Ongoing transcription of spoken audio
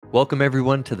Welcome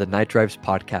everyone to the Night Drives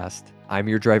podcast. I'm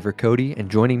your driver Cody,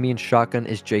 and joining me in shotgun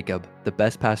is Jacob, the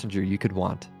best passenger you could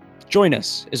want. Join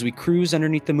us as we cruise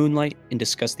underneath the moonlight and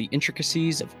discuss the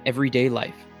intricacies of everyday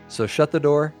life. So shut the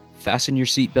door, Fasten your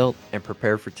seatbelt, and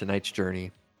prepare for tonight's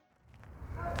journey.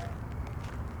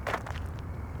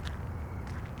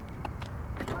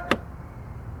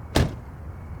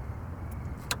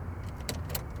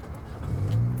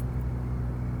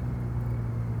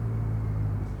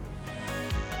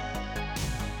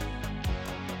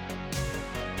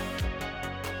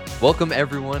 Welcome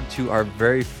everyone to our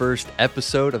very first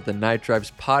episode of the Night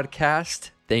Drives podcast.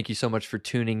 Thank you so much for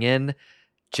tuning in.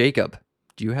 Jacob,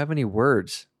 do you have any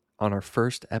words on our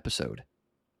first episode?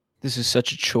 This is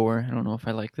such a chore. I don't know if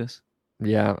I like this.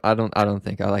 Yeah, I don't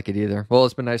think I like it either. Well,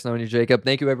 it's been nice knowing you, Jacob.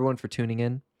 Thank you everyone for tuning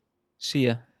in. See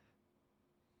ya.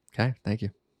 Okay, thank you.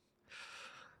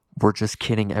 We're just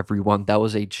kidding, everyone. That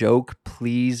was a joke.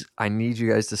 Please, I need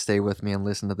you guys to stay with me and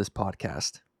listen to this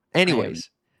podcast. Anyways.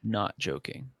 Not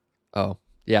joking. Oh,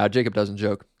 yeah, Jacob doesn't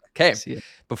joke. Okay,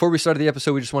 before we start the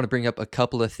episode, we just want to bring up a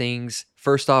couple of things.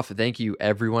 First off, thank you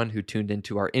everyone who tuned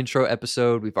into our intro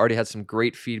episode. We've already had some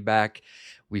great feedback.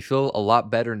 We feel a lot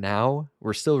better now.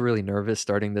 We're still really nervous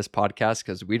starting this podcast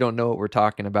because we don't know what we're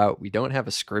talking about. We don't have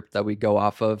a script that we go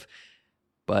off of,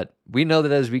 but we know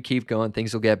that as we keep going,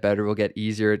 things will get better. We'll get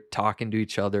easier at talking to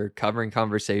each other, covering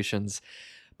conversations.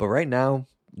 But right now,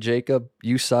 Jacob,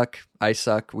 you suck. I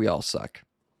suck. We all suck.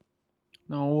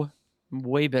 No, I'm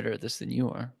way better at this than you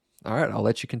are. All right, I'll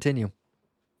let you continue.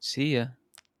 See ya.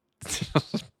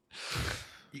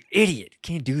 You idiot.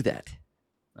 Can't do that.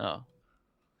 Oh.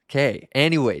 Okay.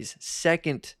 Anyways,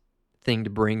 second thing to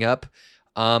bring up.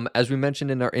 As we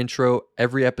mentioned in our intro,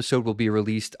 every episode will be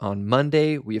released on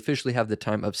Monday. We officially have the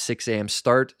time of 6 a.m.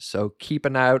 start, so keep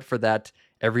an eye out for that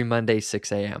every Monday,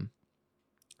 6 a.m.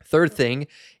 Third thing,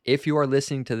 if you are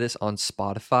listening to this on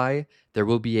Spotify, there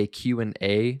will be a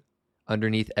Q&A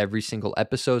underneath every single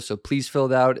episode. So please fill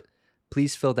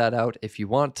that out if you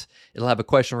want. It'll have a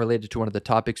question related to one of the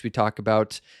topics we talk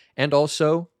about. And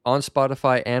also on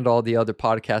Spotify and all the other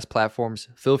podcast platforms,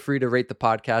 feel free to rate the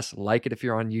podcast, like it if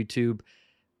you're on YouTube,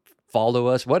 follow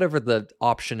us, whatever the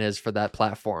option is for that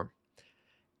platform.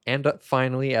 And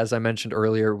finally, as I mentioned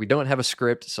earlier, we don't have a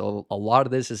script, so a lot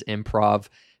of this is improv.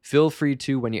 Feel free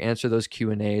to, when you answer those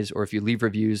Q&As or if you leave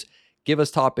reviews, give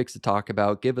us topics to talk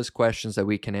about, give us questions that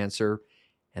we can answer,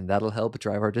 and that'll help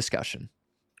drive our discussion.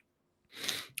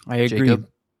 I agree. Jacob,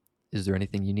 is there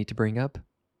anything you need to bring up?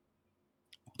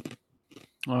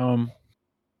 Probably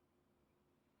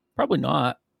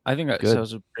not. I think that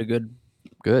sounds pretty good.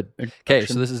 Good. Okay,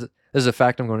 so this is a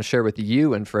fact I'm going to share with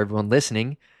you and for everyone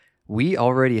listening. We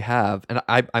already have, and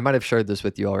I might have shared this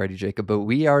with you already, Jacob, but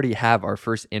we already have our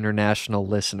first international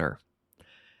listener,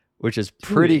 which is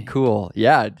pretty cool.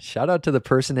 Yeah, shout out to the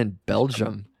person in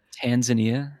Belgium.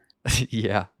 Tanzania?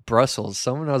 Yeah, Brussels.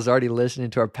 Someone was already listening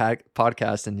to our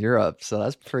podcast in Europe, so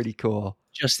that's pretty cool.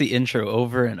 Just the intro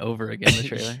over and over again, the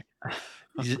trailer.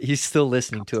 He's still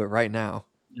listening to it right now.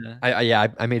 Yeah.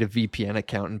 I made a VPN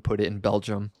account and put it in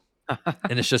Belgium,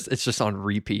 and it's just on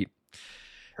repeat.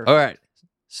 Perfect. All right,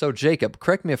 so Jacob,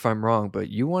 correct me if I'm wrong, but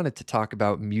you wanted to talk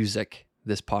about music.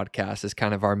 This podcast is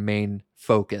kind of our main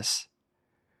focus.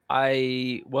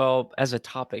 As a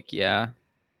topic, yeah,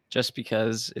 just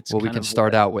because it's. Well, we can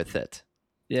start out with it.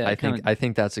 Yeah, I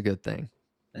think that's a good thing.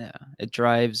 Yeah, it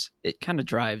kind of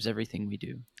drives everything we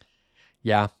do.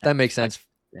 Yeah, that makes sense.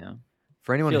 Yeah.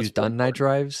 For anyone who's done night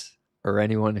drives or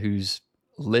anyone who's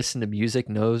listened to music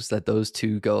knows that those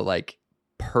two go like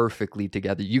perfectly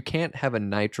together. You can't have a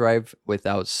night drive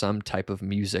without some type of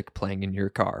music playing in your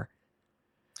car.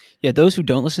 Yeah, those who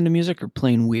don't listen to music are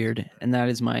plain weird, and that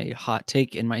is my hot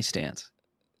take and my stance.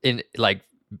 In like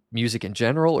music in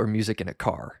general or music in a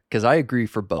car? Because I agree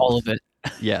for both. All of it.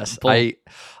 Yes,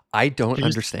 I don't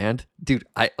understand, dude.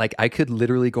 I could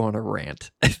literally go on a rant.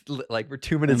 Like we're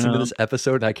 2 minutes into this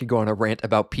episode, and I could go on a rant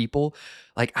about people.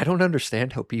 Like I don't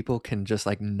understand how people can just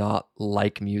like not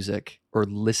like music or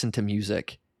listen to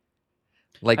music.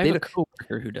 Like I have a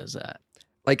coworker who does that.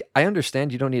 Like I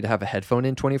understand you don't need to have a headphone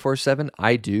in 24/7.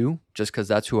 I do, just because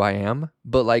that's who I am.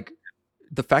 But like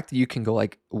the fact that you can go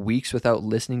like weeks without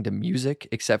listening to music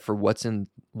except for what's in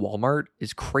Walmart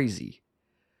is crazy.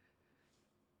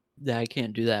 Yeah, I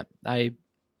can't do that. I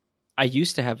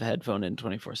used to have a headphone in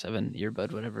 24/7,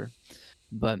 earbud, whatever,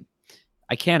 but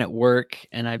I can at work,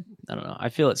 and I don't know. I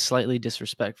feel it's slightly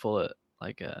disrespectful at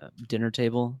like a dinner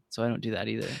table, so I don't do that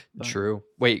either. But. True.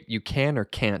 Wait, you can or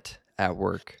can't at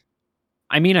work?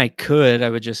 I mean, I could. I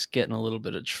would just get in a little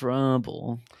bit of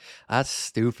trouble. That's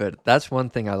stupid. That's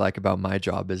one thing I like about my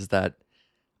job is that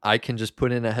I can just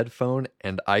put in a headphone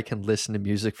and I can listen to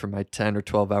music for my 10 or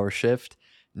 12-hour shift,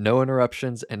 no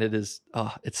interruptions, and it's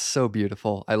so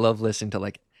beautiful. I love listening to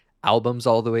like albums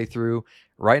all the way through.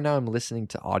 Right now I'm listening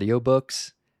to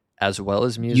audiobooks as well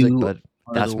as music, You but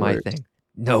are the that's my worst. thing.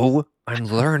 No, I'm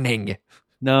learning.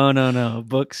 No.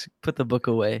 Books. Put the book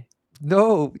away.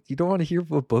 No, you don't want to hear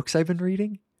what books I've been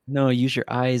reading? No, use your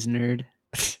eyes, nerd.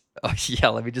 Oh yeah,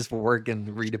 let me just work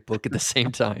and read a book at the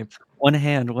same time. One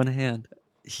hand.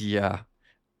 Yeah.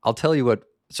 I'll tell you what.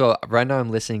 So right now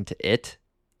I'm listening to It.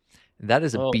 That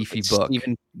is a Oh, beefy it's book.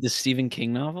 the Stephen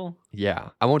King novel? Yeah.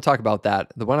 I won't talk about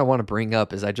that. The one I want to bring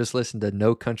up is I just listened to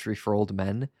No Country for Old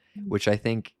Men, which I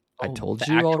think I Oh, told the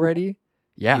you actual already. You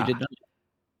Yeah. did not.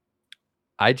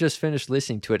 I just finished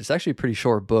listening to it. It's actually a pretty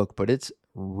short book, but it's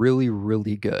really,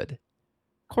 really good.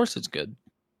 Of course it's good.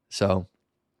 So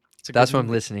It's a that's good what I'm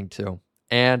movie. listening to.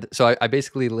 And so I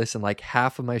basically listen, like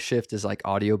half of my shift is like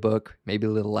audiobook, maybe a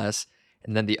little less.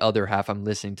 And then the other half I'm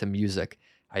listening to music.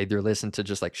 I either listen to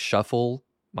just like shuffle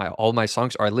all my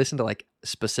songs, or I listen to like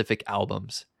specific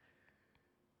albums.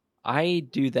 I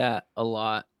do that a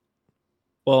lot.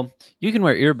 Well, you can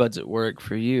wear earbuds at work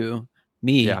for you.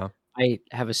 Me, Yeah. I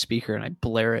have a speaker and I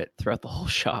blare it throughout the whole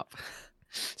shop.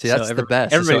 See, that's the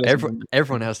best. So Everybody listens to me.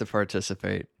 everyone has to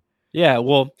participate. Yeah,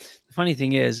 well, the funny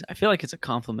thing is, I feel like it's a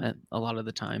compliment a lot of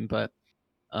the time, but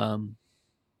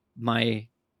my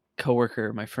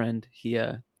coworker, my friend, we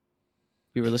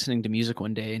were listening to music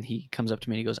one day and he comes up to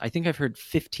me and he goes, "I think I've heard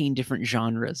 15 different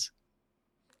genres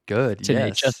Good. today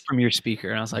just Yes. from your speaker."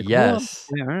 And I was like, "Whoa, Yes.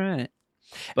 yeah, all right."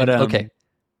 But And, okay.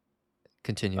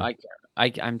 Continue.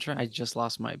 I'm trying. I just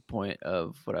lost my point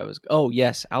of what I was. Oh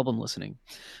yes, album listening.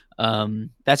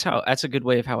 That's a good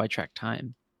way of how I track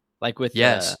time. Like with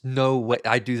Yes. No way.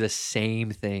 I do the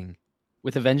same thing.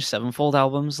 with Avenged Sevenfold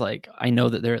albums, like I know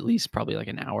that they're at least probably like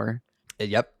an hour.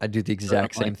 Yep. I do the So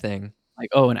exact I'm same thing. like,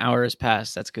 oh, an hour has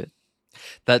passed. That's good.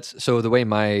 That's so the way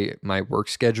my work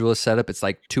schedule is set up, it's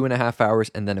like 2.5 hours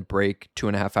and then a break,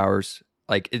 2.5 hours.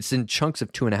 Like it's in chunks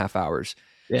of 2.5 hours.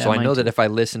 Yeah, So I mine know too. that if I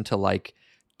listen to like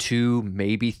 2,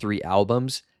 maybe 3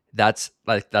 albums, that's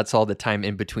all the time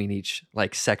in between each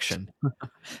like section.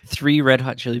 3 Red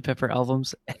Hot Chili Pepper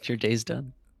albums, and your day's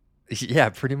done. Yeah,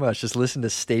 pretty much. Just listen to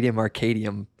Stadium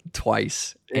Arcadium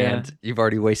twice, Yeah. and you've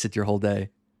already wasted your whole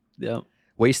day. Yep.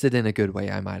 Wasted in a good way,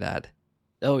 I might add.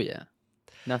 Oh yeah.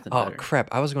 Nothing Oh better. crap!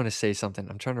 I was going to say something.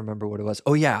 I'm trying to remember what it was.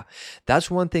 Oh yeah, that's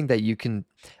one thing that you can.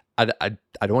 I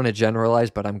don't want to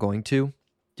generalize, but I'm going to.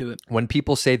 Do it. When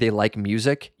people say they like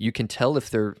music, you can tell if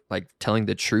they're like telling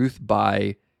the truth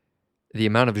by the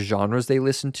amount of genres they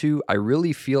listen to. I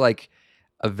really feel like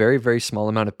a very, very small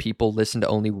amount of people listen to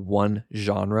only one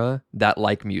genre that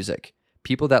like music.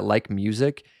 People that like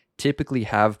music typically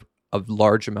have a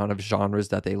large amount of genres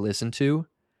that they listen to.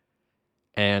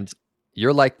 And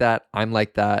you're like that. I'm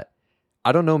like that.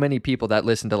 I don't know many people that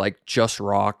listen to like just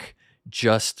rock,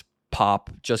 just pop,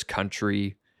 just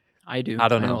country. I do. I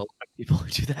don't know a know. lot of people who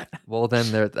do that. Well,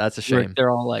 then that's a They're, shame.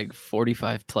 they're all like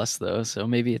 45 plus though, so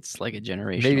maybe it's like a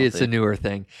generational Maybe it's a thing. newer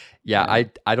thing. Yeah, Yeah.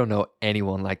 I don't know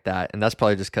anyone like that. And that's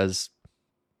probably just because,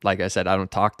 like I said, I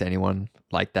don't talk to anyone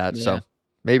like that. Yeah. So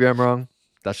maybe I'm wrong.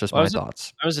 That's just Well, my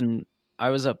thoughts. I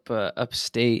was up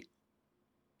upstate,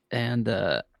 and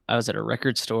I was at a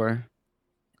record store,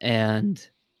 and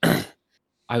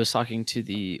I was talking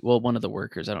to one of the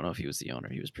workers. I don't know if he was the owner.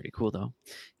 He was pretty cool though,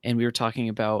 and we were talking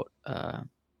about.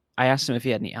 I asked him if he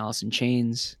had any Alice in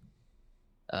Chains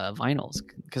vinyls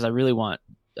because I really want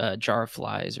Jar of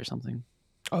Flies or something.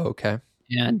 Oh, okay.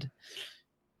 And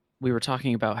we were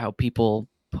talking about how people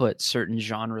put certain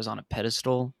genres on a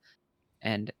pedestal,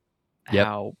 and Yep.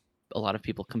 how a lot of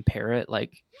people compare it.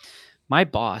 Like my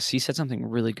boss, he said something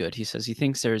really good. He says he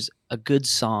thinks there's a good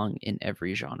song in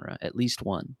every genre, at least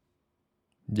one.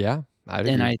 Yeah, I'd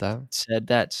And agree I with that.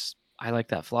 said I like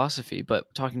that philosophy.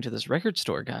 But talking to this record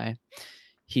store guy,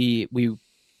 I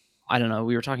don't know,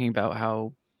 we were talking about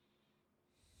how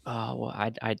well,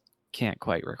 I can't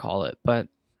quite recall it, but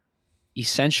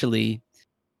essentially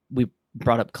we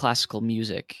brought up classical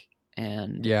music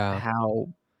and Yeah.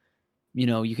 how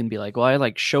you can be like, well, I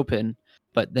like Chopin,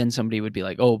 but then somebody would be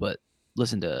like, oh, but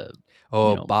listen to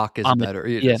Oh, Bach is better.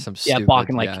 yeah, Some yeah, stupid. Bach,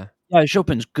 and like, yeah,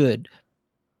 Chopin's good,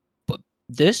 but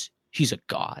he's a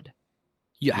god.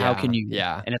 Yeah, how can you?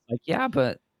 Yeah. And it's like, yeah,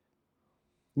 but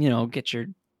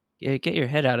get your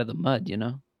head out of the mud,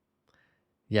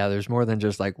 Yeah, there's more than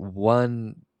just like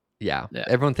one. Yeah. Yeah.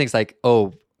 Everyone thinks like,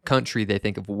 oh, country, they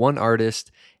think of one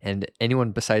artist, and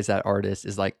anyone besides that artist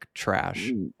is like trash.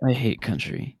 Ooh, I hate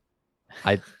country.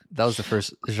 I that was the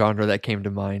first genre that came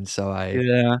to mind, so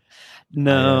Yeah.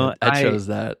 No, I chose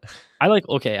that. I like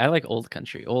I like old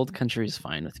country. Old country is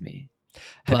fine with me.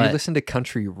 Have you But listened to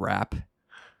country rap?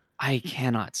 I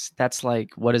cannot. That's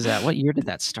like, what is that? What year did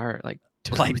that start? Like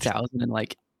Like 2000 and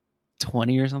like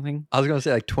 20 or something? I was gonna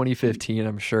say like 2015.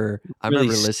 I'm sure. I Really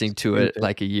remember listening to it stupid.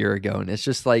 like a year ago, and it's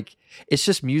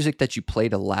just music that you play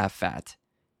to laugh at.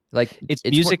 Like It's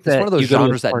music it's one that of those you go to a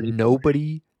genres that party for.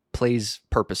 nobody plays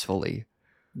purposefully.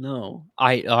 No,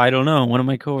 I don't know. One of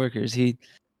my coworkers, he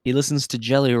listens to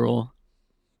Jelly Roll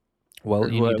Well, or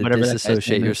you need to whatever that guy's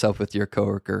disassociate name is. yourself with your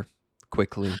coworker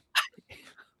quickly.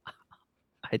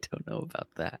 I don't know about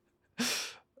that.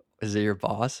 Is it your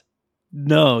boss?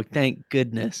 No, thank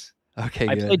goodness. Okay,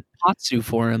 I played good. Patsu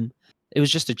for him. It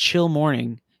was just a chill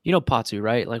morning. You know Patsu,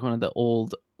 right? Like one of the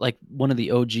old, like one of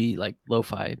the OG like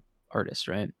lo-fi artists,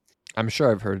 right? I'm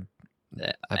sure I've heard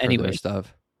their Anyway,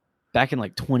 stuff. back in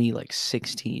like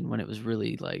 2016 when it was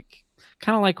really like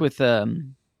kind of like with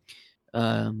um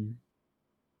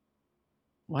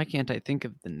why can't I think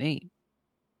of the name?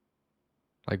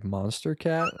 Like Monster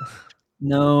Cat?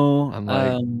 No, I'm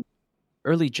like,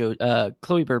 early Joe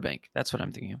Chloe Burbank. That's what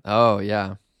I'm thinking of. oh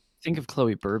yeah. Think of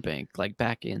Chloe Burbank like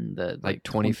back in the Like like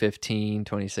 20, 2015, yeah,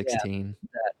 2016.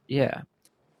 yeah.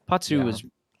 Patsu Yeah. was,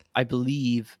 I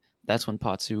believe that's when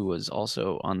Patsu was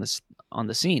also on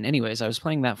the scene. Anyways, I was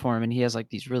playing that for him, and he has like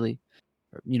these really,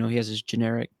 he has his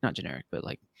not generic, but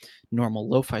like normal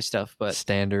lo-fi stuff. But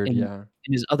Standard, in yeah.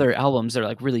 his other albums, they're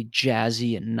like really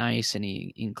jazzy and nice, and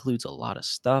he includes a lot of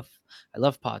stuff. I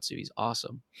love Patsu; he's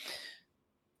awesome.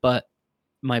 But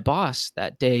my boss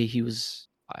that day, he was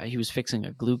fixing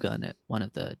a glue gun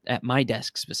at my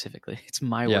desk specifically. It's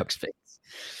my Yep. workspace.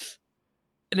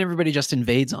 And everybody just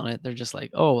invades on it. They're just like,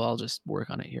 "Oh, I'll just work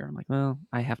on it here." I'm like, "Well,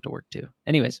 I have to work too."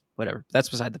 Anyways, whatever. That's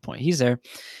beside the point. He's there,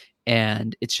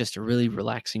 and it's just a really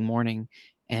relaxing morning.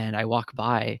 And I walk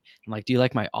by. I'm like, "Do you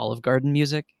like my Olive Garden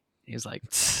music?" He's like,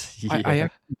 I Yeah.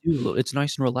 actually do. It's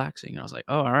nice and relaxing." And I was like,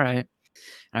 "Oh, all right." And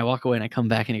I walk away and I come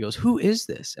back and he goes, "Who is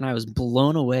this?" And I was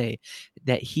blown away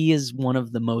that he is one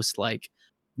of the most like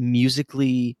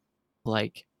musically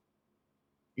like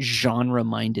genre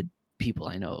minded people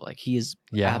I know. Like he is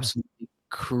Yeah. absolutely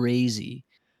crazy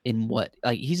in what,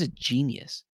 like, he's a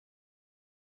genius.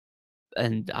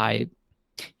 And I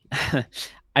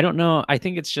don't know. I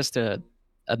think it's just a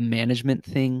management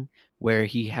thing where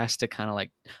he has to kind of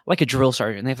like a drill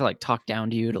sergeant. They have to like talk down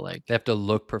to you to like They have to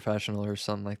look professional or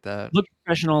something like that. look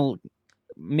professional,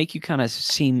 make you kind of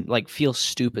seem like feel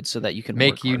stupid so that you can work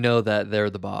Make you hard. know that they're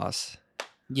the boss.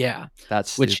 Yeah,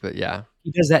 That's which stupid. Yeah.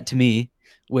 he does that to me,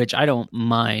 which I don't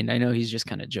mind. I know he's just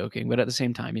kind of joking, but at the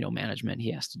same time, management,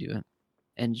 he has to do it.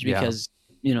 And Yeah. because,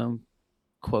 you know,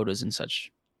 quotas and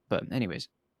such. But anyways,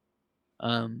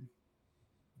 um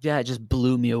yeah, it just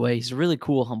blew me away. He's a really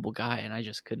cool, humble guy, and I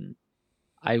just couldn't.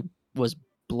 I was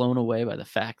blown away by the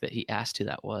fact that he asked who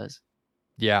that was.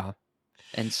 Yeah.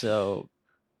 And so,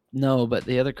 no, but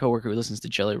the other coworker who listens to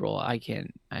Jelly Roll, I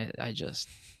can't. I just,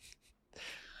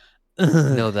 No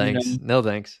you know, thanks. No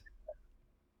thanks.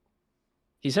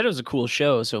 he said it was a cool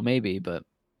show, so maybe, but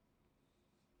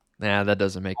Nah, that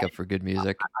doesn't make up for good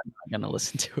music. I'm not gonna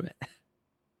listen to it.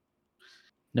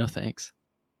 No thanks.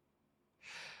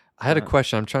 I had a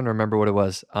question. I'm trying to remember what it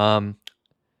was.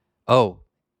 Oh,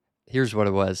 here's what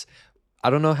it was. I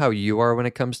don't know how you are when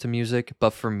it comes to music,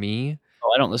 but for me,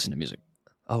 Oh, I don't listen to music.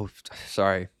 oh,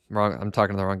 sorry, wrong. I'm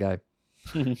talking to the wrong guy.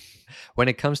 When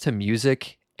it comes to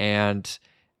music and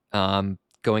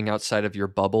going outside of your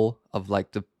bubble of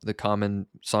like the common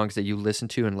songs that you listen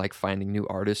to and like finding new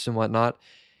artists and whatnot,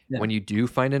 Yeah. when you do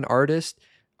find an artist,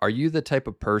 are you the type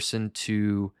of person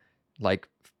to like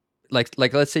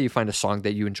let's say you find a song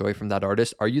that you enjoy from that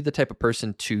artist, are you the type of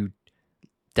person to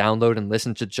download and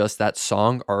listen to just that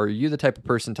song, or are you the type of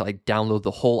person to like download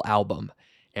the whole album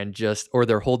and just or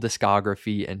their whole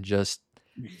discography and just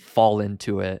fall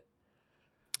into it?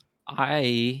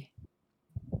 I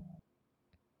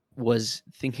was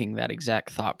thinking that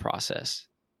exact thought process.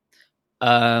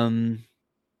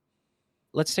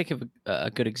 Let's take a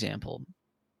good example.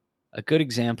 A good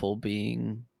example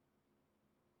being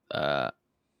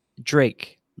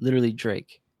Drake, literally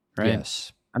Drake, right?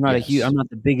 Yes. I'm not Yes. I'm not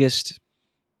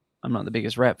the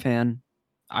biggest rap fan.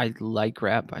 I like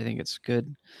rap. I think it's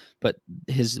good. But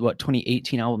his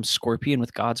 2018 album Scorpion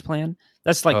with God's Plan,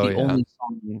 that's like Oh the yeah. only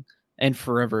song and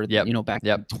forever, Yep. back in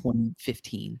Yep.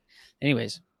 2015.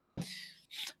 Anyways,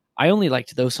 I only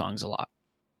liked those songs a lot.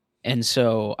 And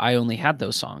so I only had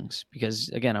those songs because,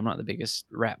 again, I'm not the biggest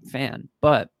rap fan.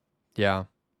 But Yeah.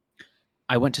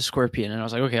 I went to Scorpion and I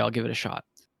was like, okay, I'll give it a shot.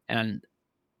 And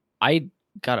I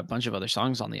got a bunch of other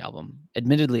songs on the album.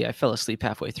 Admittedly, I fell asleep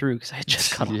halfway through because I had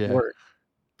just got off Yeah. work,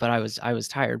 but I was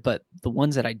tired. But the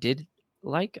ones that I did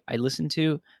like, I listened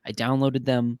to, I downloaded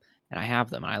them, and I have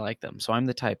them, and I like them. So I'm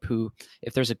the type who,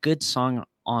 if there's a good song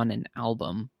on an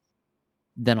album,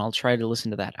 then I'll try to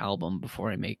listen to that album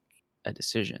before I make a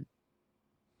decision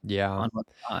Yeah. on whether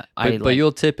or not I But like.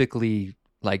 you'll typically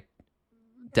like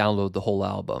download the whole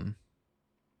album.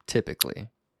 Typically.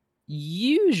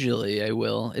 Usually, I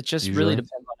will. It just really Usually.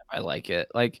 depends on if I like it.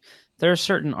 Like, there are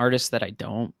certain artists that I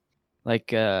don't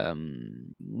like.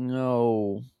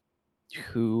 No,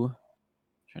 who? I'm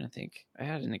trying to think. I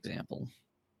had an example.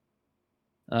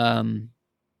 Like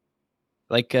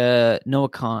Noah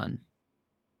Khan.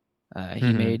 He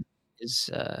Mhm. made his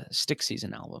Stick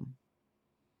Season album.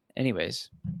 Anyways,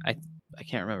 I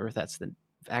can't remember if that's the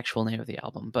actual name of the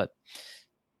album, but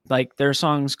like there are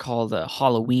songs called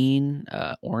Halloween,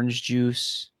 Orange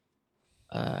Juice.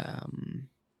 To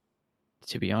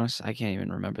be honest, I can't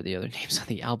even remember the other names of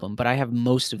the album, but I have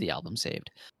most of the album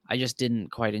saved. I just didn't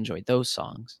quite enjoy those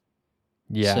songs.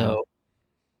 Yeah.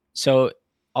 So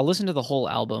I'll listen to the whole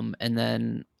album, and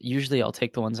then usually I'll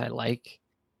take the ones I like,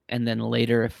 and then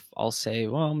later if I'll say,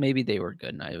 well, maybe they were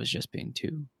good and I was just being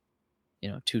too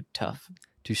tough.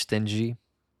 Too stingy.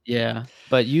 Yeah,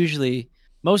 but usually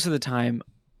most of the time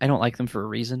I don't like them for a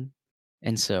reason,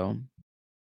 and so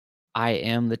I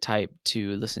am the type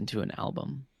to listen to an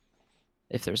album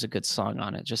if there's a good song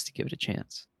on it just to give it a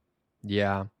chance.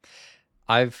 Yeah.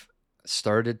 I've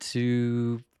started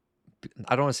to,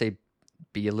 I don't want to say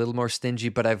be a little more stingy,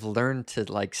 but I've learned to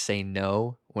like say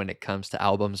no when it comes to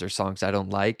albums or songs I don't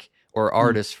like or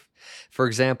artists. For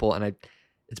example,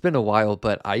 it's been a while,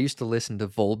 but I used to listen to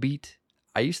Volbeat.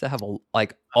 I used to have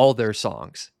like all their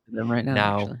songs. Them right now,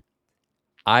 Now, actually.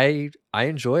 I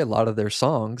enjoy a lot of their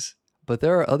songs, but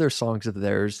there are other songs of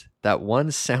theirs that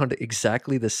one sound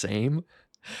exactly the same,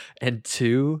 and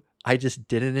two I just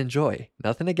didn't enjoy.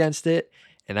 Nothing against it,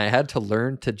 and I had to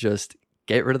learn to just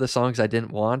get rid of the songs I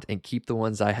didn't want and keep the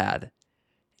ones I had.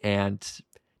 And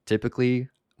typically,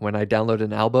 when I download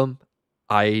an album,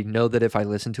 I know that if I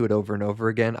listen to it over and over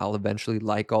again, I'll eventually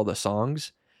like all the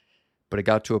songs. But it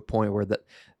got to a point where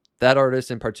that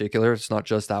artist in particular, it's not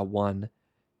just that one,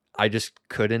 I just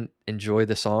couldn't enjoy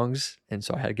the songs, and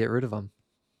so I had to get rid of them.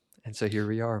 And so here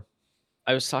we are.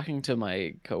 I was talking to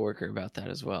my coworker about that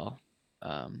as well.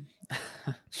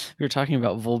 We were talking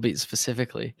about Volbeat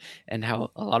specifically and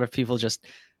how a lot of people just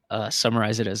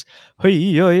summarize it as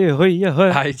Yeah.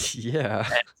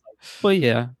 well,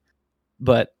 yeah.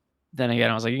 But then again,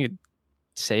 I was like, you could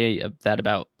say that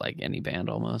about like any band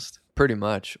almost. Pretty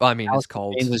much. Well, I mean, Alice it's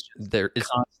called in Chains was just there is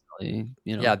constantly,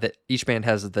 yeah, that each band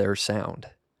has their sound.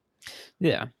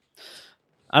 Yeah.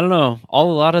 I don't know. A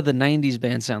lot of the '90s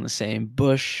bands sound the same.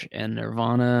 Bush and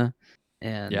Nirvana,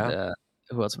 and Yeah.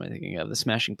 who else am I thinking of? The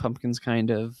Smashing Pumpkins,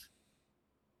 kind of.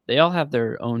 They all have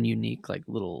their own unique, like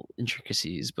little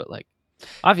intricacies, but like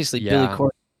obviously Billy Yeah.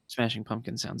 Corgan, Smashing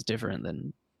Pumpkins sounds different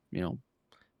than Well,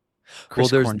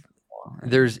 Chris Cornell.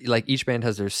 there's like each band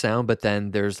has their sound, but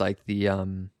then there's like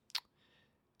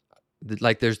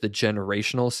like there's the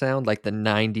generational sound, like the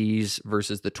 90s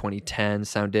versus the 2010s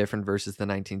sound different versus the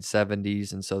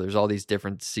 1970s, and so there's all these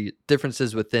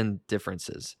differences within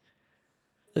differences.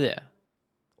 Yeah.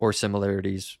 Or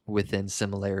similarities within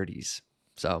similarities.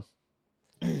 So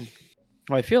Well,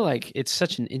 I feel like it's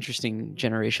such an interesting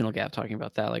generational gap talking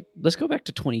about that. Like, let's go back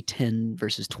to 2010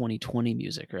 versus 2020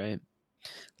 music, right?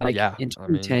 Like yeah, in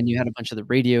 2010, you had a bunch of the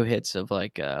radio hits of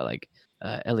like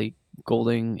Ellie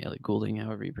Goulding,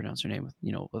 however you pronounce her name,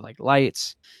 with like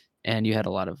Lights, and you had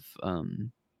a lot of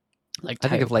like I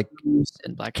think of like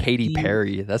and Black Katy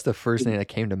Perry. That's the first thing that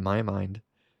came to my mind.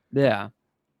 Yeah,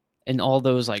 and all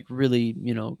those like really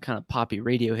kind of poppy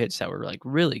radio hits that were like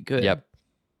really good. Yep.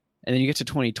 And then you get to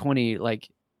 2020, like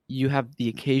you have the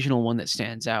occasional one that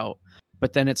stands out,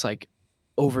 but then it's like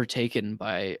overtaken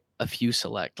by a few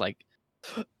select, like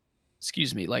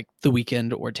excuse me, like The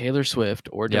Weeknd or Taylor Swift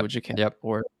or Doja Cat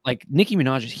or like Nicki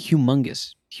Minaj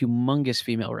is humongous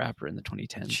female rapper in the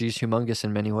 2010s. She's humongous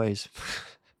in many ways.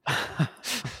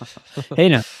 Hey,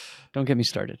 now, don't get me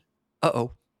started.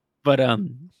 Uh-oh. But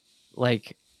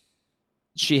like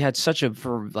she had such a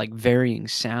like varying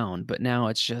sound, but now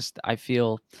it's just I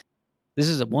feel this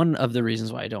is one of the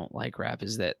reasons why I don't like rap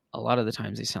is that a lot of the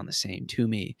times they sound the same to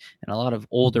me, and a lot of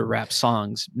older rap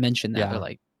songs mention that they're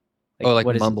like like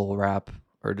mumble rap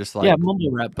or just like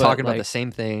mumble rap, but talking about the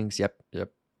same things. Yep.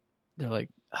 They're like,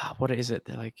 what is it?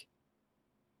 They're like,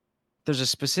 there's a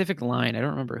specific line. I don't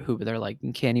remember who, but they're like,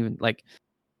 you can't even like,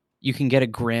 you can get a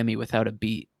Grammy without a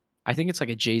beat. I think it's like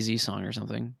a Jay-Z song or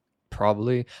something.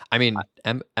 Probably. I mean,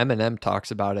 Eminem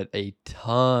talks about it a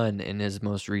ton in his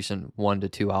most recent 1 to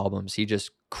 2 albums. He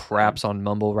just craps on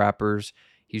mumble rappers.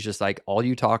 He's just like, all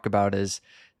you talk about is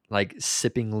like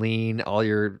sipping lean, all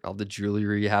the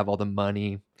jewelry you have, all the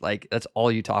money. Like that's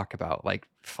all you talk about. Like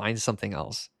find something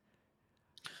else.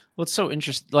 Well, it's so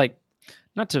interesting. Like,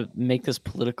 not to make this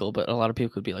political, but a lot of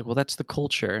people could be like, "Well, that's the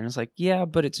culture," and it's like, yeah,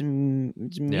 but it's Yeah.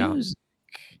 music.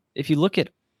 If you look at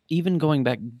even going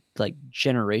back like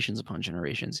generations upon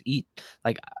generations,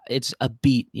 like it's a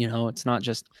beat. It's not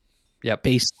just Yep.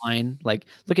 bass line. Like,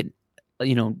 look at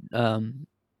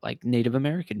like Native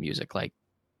American music. Like,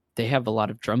 they have a lot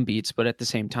of drum beats, but at the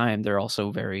same time, they're also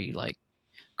very like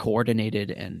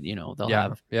coordinated, and they'll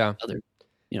have Yeah. other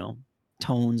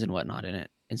tones and whatnot in it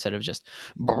instead of just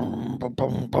boom boom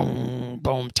boom boom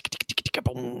boom tick, tick, tick, tick,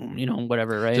 boom,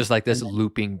 whatever, right? Just like this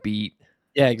looping beat.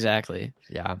 Yeah, exactly.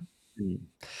 Yeah.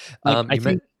 Like, I You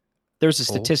think there's a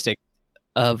Oh. statistic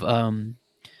of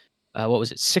what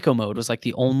was it? Sicko Mode was like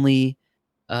the only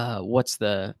what's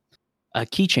the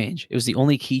key change. It was the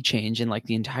only key change in like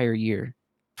the entire year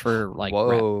for like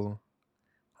rap. Whoa.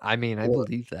 I mean, I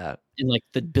believe that. In like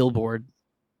the Billboard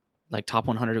like top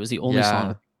 100. It was the only song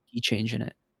with key change in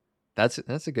it. That's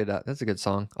a good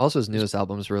song. Also, his newest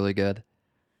album is really good.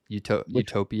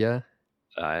 Utopia.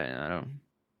 I don't.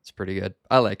 It's pretty good.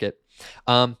 I like it.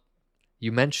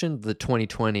 You mentioned the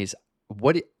 2020s.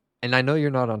 And I know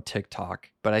you're not on TikTok,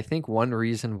 but I think one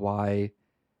reason why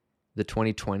the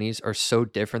 2020s are so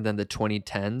different than the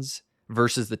 2010s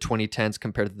versus the 2010s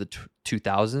compared to the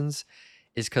 2000s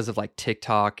is because of like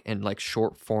TikTok and like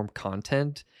short form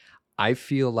content. I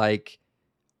feel like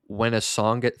when a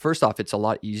song first off, it's a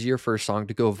lot easier for a song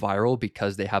to go viral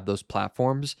because they have those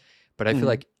platforms. But I feel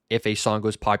like if a song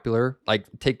goes popular, like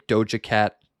take Doja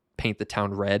Cat, Paint the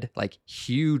Town Red, like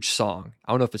huge song.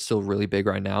 I don't know if it's still really big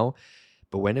right now,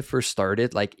 but when it first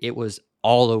started, like it was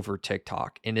all over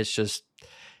TikTok. And it's just,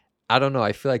 I don't know.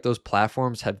 I feel like those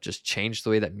platforms have just changed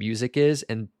the way that music is,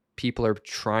 and people are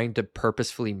trying to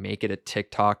purposefully make it a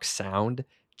TikTok sound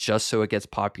just so it gets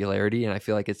popularity. And I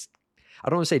feel like it's, I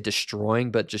don't want to say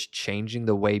destroying, but just changing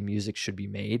the way music should be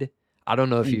made. I don't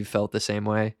know if you felt the same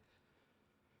way.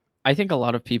 I think a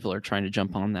lot of people are trying to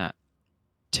jump on that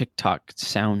TikTok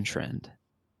sound trend.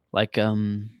 Like,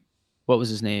 what was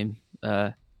his name?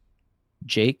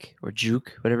 Jake or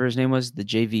Juke, whatever his name was, the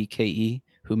JVKE,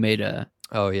 who made a.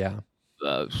 Oh yeah.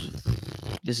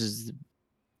 This is.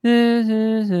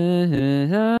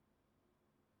 No,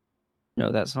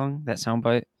 that song, that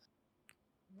soundbite.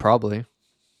 Probably.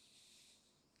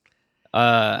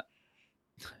 Where's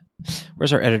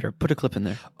our editor? Put a clip in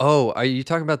there. Oh, are you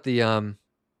talking about the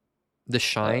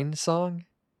Shine song?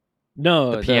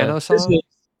 No, the piano song.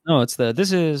 It's the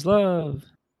 "This Is Love."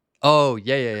 Oh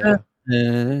yeah.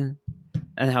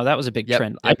 And how that was a big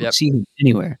trend. I don't see him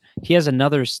anywhere. He has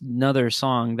another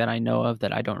song that I know of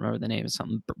that I don't remember the name. It's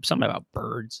something about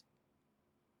birds.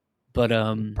 But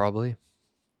probably.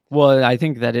 Well, I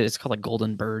think that it's called like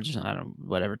Golden Birds. I don't,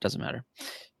 whatever. It doesn't matter.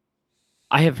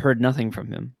 I have heard nothing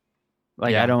from him.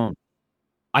 Like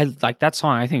I like that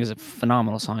song. I think is a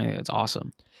phenomenal song. It's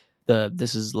awesome. The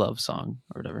 "This Is Love" song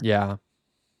or whatever. Yeah.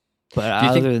 But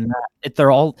other than that,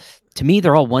 they're all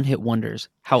one-hit wonders.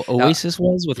 How Oasis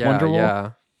was with Wonderwall.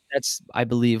 Yeah. That's, I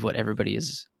believe, what everybody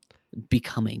is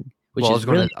becoming. Which well, is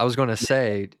I was going to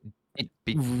say it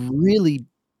really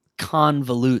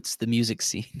convolutes the music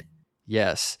scene.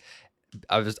 Yes.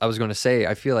 I was going to say,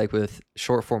 I feel like with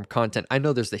short form content, I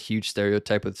know there's the huge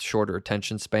stereotype with shorter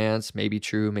attention spans, maybe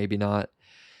true, maybe not.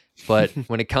 But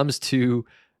when it comes to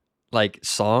like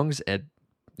songs and,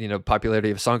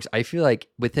 popularity of songs, I feel like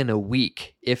within a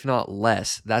week, if not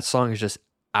less, that song is just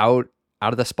out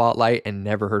of the spotlight and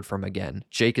never heard from again.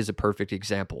 Jake is a perfect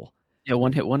example. Yeah,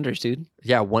 one-hit wonders, dude.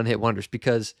 Yeah, one-hit wonders.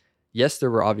 Because yes,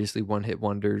 there were obviously one-hit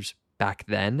wonders back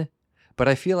then, but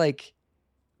I feel like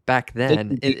back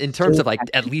then, in terms of like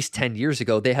at least 10 years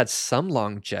ago, they had some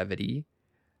longevity.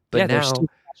 But now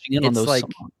it's like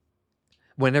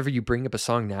whenever you bring up a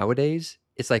song nowadays,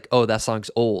 it's like, oh, that song's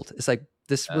old. It's like,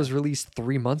 this was released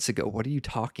 3 months ago. What are you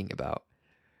talking about?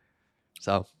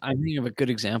 So I'm thinking of a good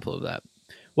example of that.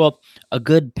 Well, a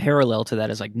good parallel to that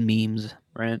is like memes,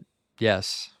 right?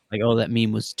 Yes. Like, oh, that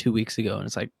meme was 2 weeks ago, and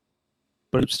it's like,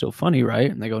 but it's still funny,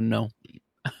 right? And they go, no.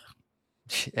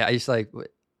 Yeah, I just like,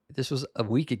 this was a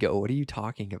week ago. What are you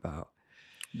talking about?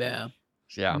 Yeah.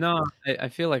 No, I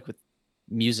feel like with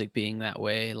music being that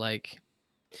way, like,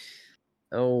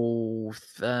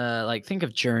 like think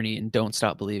of Journey and Don't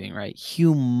Stop Believing, right?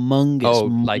 Humongous. Oh,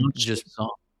 like just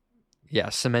song. Yeah,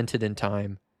 cemented in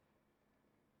time.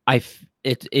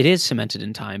 It is cemented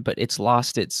in time, but it's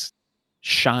lost its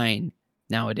shine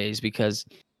nowadays, because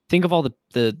think of all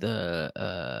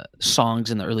the songs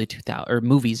in the early 2000s, or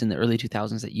movies in the early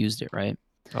 2000s that used it, right?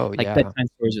 Oh Like yeah. Bedtime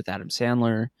Stories with Adam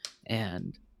Sandler,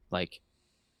 and like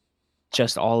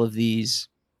just all of these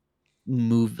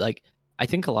like I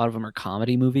think a lot of them are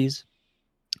comedy movies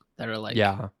that are like,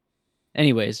 Yeah.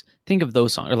 anyways, think of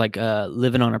those songs, or like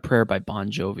Living on a Prayer by Bon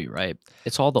Jovi, right?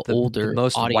 It's all the The older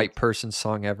most audience. white person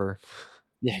song ever.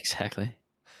 Yeah, exactly.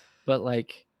 But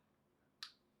like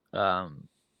a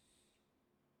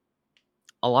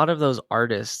lot of those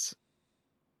artists,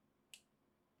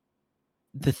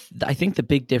 I think the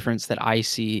big difference that I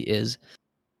see is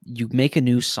you make a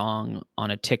new song on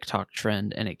a TikTok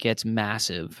trend and it gets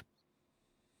massive.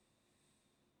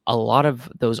 A lot of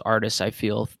those artists, I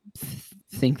feel,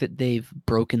 think that they've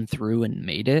broken through and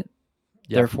made it.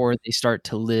 Yep. Therefore, they start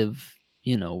to live,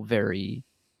 very,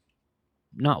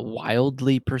 not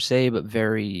wildly per se, but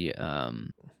very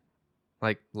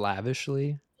Like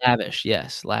lavishly. lavish.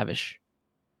 Yes, lavish.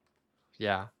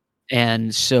 Yeah.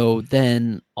 And so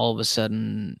then all of a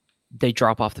sudden they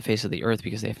drop off the face of the earth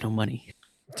because they have no money.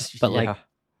 But like Yeah.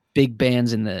 big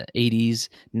bands in the 80s,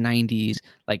 90s,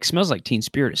 like Smells Like Teen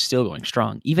Spirit is still going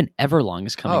strong. Even Everlong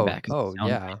is coming back as a Oh soundbite,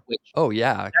 yeah. which Oh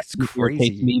yeah. that It's irritates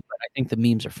crazy. me, but I think the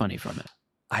memes are funny from it.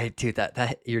 I do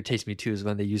that irritates me too, is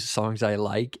when they use songs I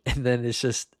like and then it's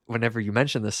just whenever you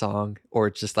mention the song, or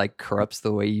it just like corrupts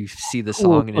the way you see the Oh,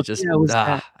 song, and fuck it's just yeah, it was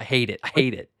that. I hate it. I Like,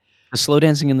 hate it. the Slow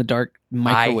Dancing in the Dark I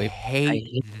microwave. hate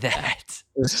hate that.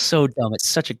 It was so dumb. It's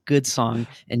such a good song,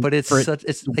 and But it's for it such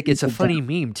it's to like it's a water funny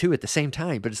down. meme too at the same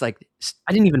time, but it's like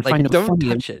I didn't even like find it don't funny. It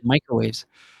touch was it. microwaves.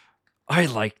 I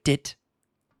liked it.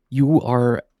 You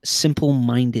are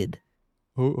simple-minded.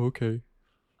 Oh, okay.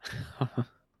 But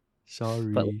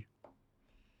Sorry.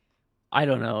 I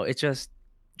don't know. It just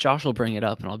Josh will bring it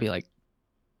up, and I'll be like,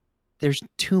 "There's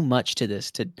too much to this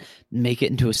to make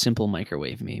it into a simple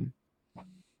microwave meme."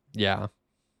 Yeah.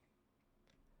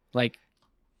 Like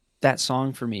that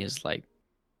song for me is like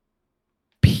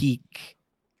peak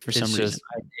for some It's reason. just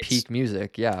peak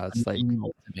music. Yeah, it's like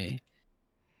phenomenal to me.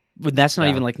 But that's not Yeah.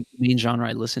 even like the main genre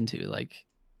I listen to. Like,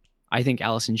 I think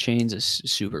Alice in Chains is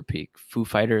super peak. Foo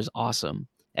Fighters, awesome.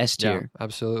 S yeah, tier.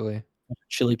 absolutely.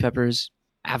 Chili Peppers,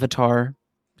 Avatar,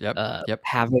 Yep. Yep.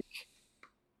 Havoc.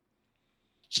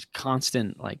 Just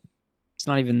constant. Like, it's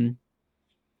not even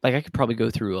like I could probably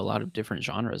go through a lot of different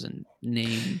genres and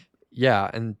name Yeah,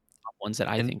 and ones that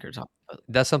I And- think are top.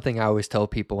 that's something I always tell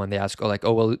people when they ask, oh, like,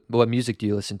 oh, well, what music do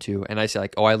you listen to? And I say,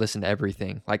 like, oh, I listen to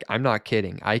everything. Like, I'm not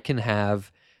kidding. I can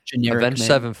have Generic Avenged man.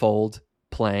 Sevenfold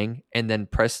playing and then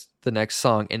press the next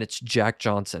song and it's Jack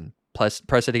Johnson.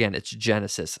 Press it again, it's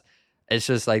Genesis. It's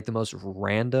just like the most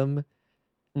random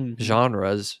Mhm.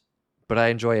 genres, but I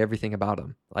enjoy everything about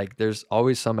them. Like, there's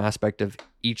always some aspect of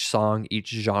each song, each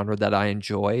genre that I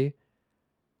enjoy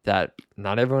that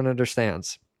not everyone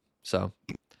understands. So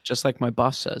Just like my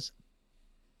boss says,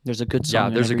 there's a good song. yeah,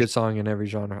 in there's a every- good song in every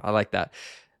genre. I like that.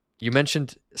 You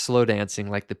mentioned slow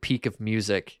dancing, like the peak of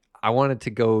music. I wanted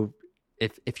to go,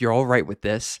 if you're all right with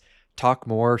this, talk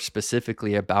more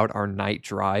specifically about our night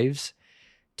drives.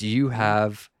 Do you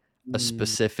have a Mm,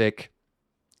 specific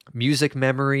music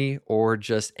memory or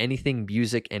just anything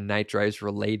music and night drives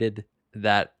related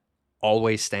that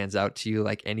always stands out to you?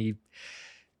 Like any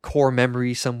core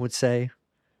memory, some would say?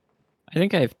 I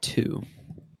think I have two.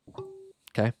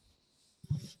 Okay.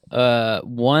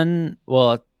 One.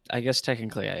 Well, I guess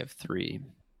technically I have three.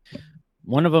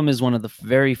 One of them is one of the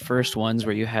very first ones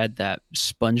where you had that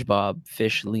SpongeBob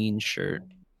fish lean shirt.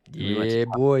 We went to Yeah,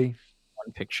 boy.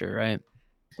 one picture, right?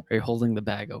 Where you're holding the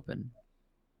bag open.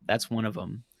 That's one of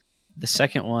them. The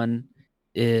second one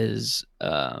is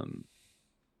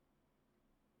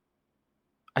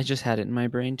I just had it in my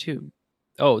brain too.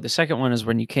 Oh, the second one is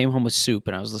when you came home with soup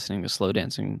and I was listening to slow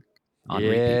dancing on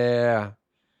repeat. Yeah.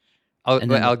 I'll,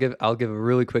 And then I'll give a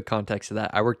really quick context to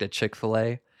that. I worked at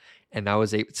Chick-fil-A and I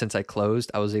was able, since I closed,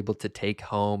 I was able to take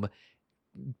home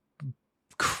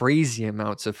crazy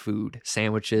amounts of food,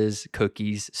 sandwiches,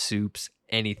 cookies, soups,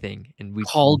 anything. And we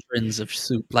cauldrons of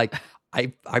soup. like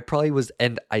I probably was,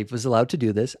 and I was allowed to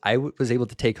do this. I was able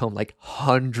to take home like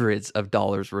hundreds of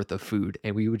dollars worth of food,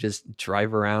 and we would just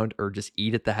drive around or just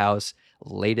eat at the house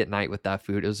late at night with that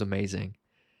food. It was amazing.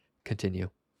 Continue.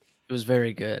 It was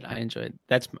very good. I enjoyed.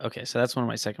 That's okay. So that's one of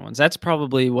my second ones. That's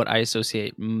probably what I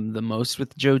associate the most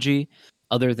with Joji,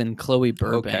 other than Chloe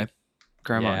Burbank,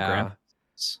 Grandma and Grandpa,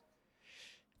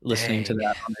 listening to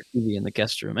that on their TV in the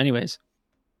guest room. Anyways,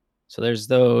 so there's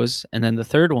those, and then the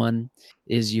third one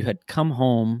is you had come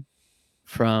home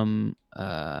from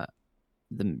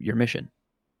your mission.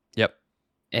 Yep.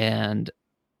 And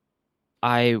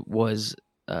I was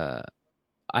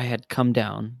I had come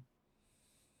down.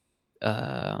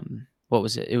 What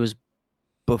was it? It was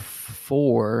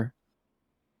before.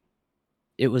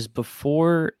 It was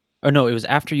before. Or no, it was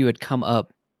after you had come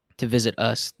up to visit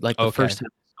us. Like the Okay. first time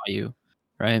I saw you,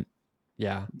 right?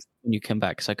 Yeah. When you came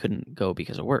back, because I couldn't go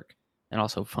because of work and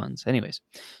also funds. Anyways,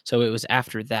 so it was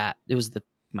after that. It was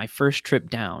my first trip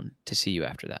down to see you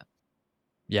after that.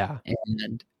 Yeah.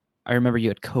 And I remember you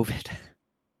had COVID.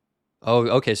 Oh,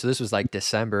 okay. So this was like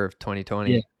December of Yeah.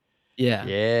 2020. Yeah.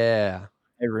 Yeah.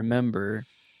 I remember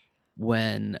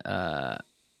when no,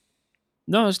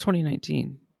 it was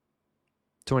 2019.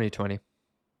 2020.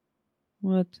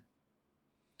 What?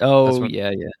 That's Oh, what.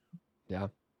 yeah, yeah. Yeah.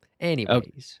 Okay.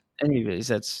 Anyways, Anyways,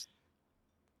 that's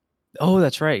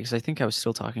right, because I think I was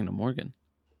still talking to Morgan.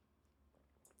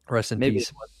 rest in Maybe it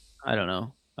peace. was. I don't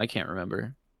know. I can't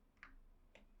remember.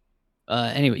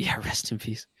 Anyway, yeah, rest in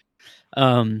peace.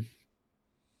 Um,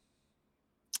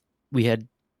 we had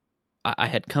I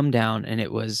had come down, and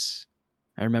it was.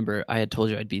 I remember I had told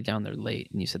you I'd be down there late,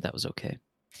 and you said that was okay.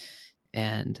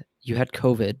 And you had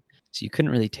COVID, so you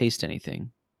couldn't really taste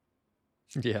anything.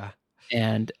 Yeah.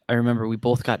 And I remember we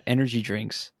both got energy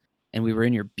drinks, and we were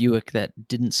in your Buick that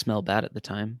didn't smell bad at the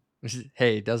time.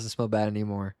 Hey, it doesn't smell bad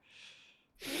anymore.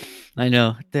 I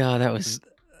know. Yeah, that was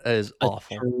That is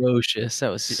awful. atrocious. That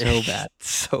was so bad.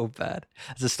 So bad.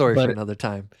 It's a story for But another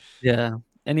time. yeah.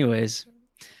 Anyways,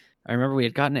 I remember we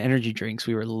had gotten energy drinks.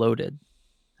 We were loaded.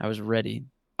 I was ready.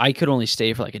 I could only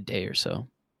stay for like a day or so.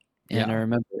 And I Yeah.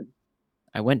 remember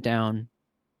I went down.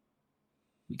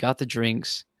 We got the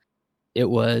drinks. It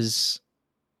was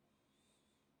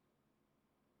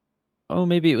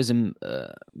maybe it was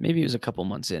a couple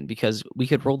months in, because we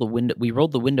could roll the window. We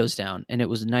rolled the windows down, and it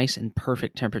was nice and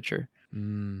perfect temperature.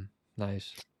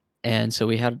 Nice. And so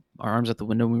we had our arms at the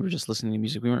window. And we were just listening to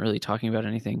music. We weren't really talking about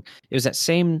anything. It was that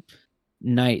same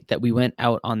night that we went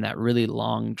out on that really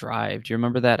long drive. Do you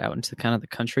remember that, out into kind of the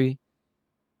country?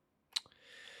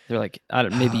 They're like, I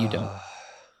don't. Maybe you don't.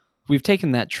 We've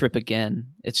taken that trip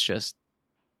again. It's just,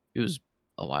 it was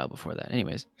a while before that.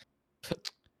 Anyways,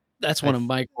 that's one of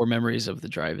my core memories of the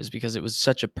drive, is because it was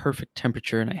such a perfect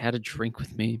temperature, and I had a drink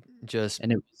with me. Just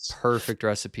And it was perfect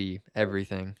recipe,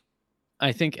 everything.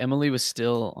 I think Emily was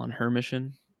still on her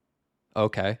mission,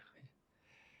 Okay.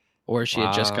 or she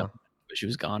had just Wow. gone. She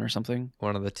was gone or something.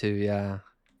 One of the two, yeah.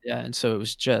 Yeah, and so it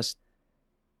was just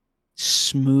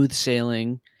smooth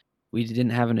sailing. We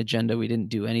didn't have an agenda. We didn't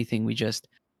do anything. We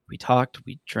talked.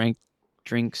 We drank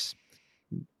drinks.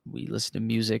 We listened to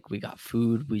music. We got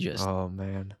food. Oh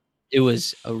man. It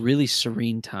was a really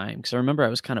serene time, because I remember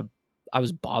I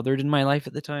was bothered in my life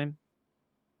at the time,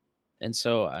 and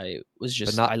so I was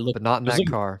just But not in that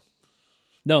car.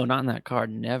 No, not in that car.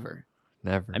 Never.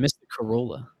 Never. I missed the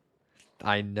Corolla.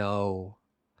 I know.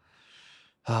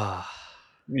 Ah.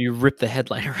 You ripped the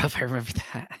headliner off. I remember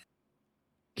that.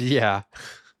 Yeah.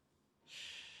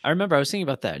 I remember I was thinking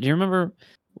about that. Do you remember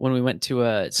when we went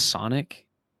to Sonic,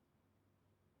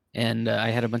 and I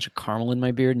had a bunch of caramel in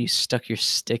my beard, and you stuck your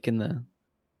stick in the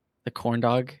corn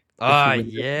dog?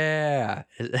 Yeah.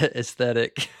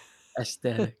 Aesthetic.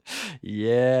 Aesthetic.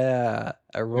 Yeah.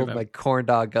 I rolled my corn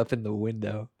dog up in the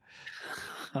window.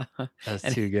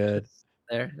 That's too good.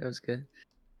 That was good.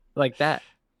 Like that.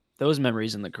 Those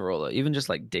memories in the Corolla, even just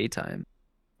like daytime.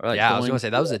 Or like I was going to say,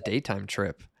 that was a daytime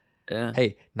trip. Yeah.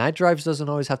 Hey, night drives doesn't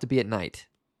always have to be at night.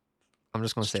 I'm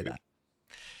just going to say that.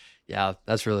 Yeah,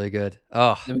 that's really good.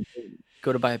 Oh, then we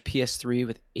go to buy a PS3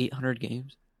 with 800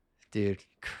 games. Dude,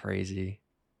 crazy.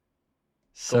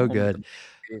 So good.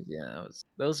 Yeah,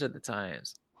 those are the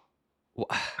times.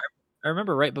 I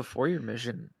remember right before your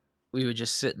mission, we would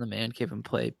just sit in the man cave and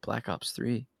play Black Ops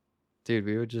 3. Dude,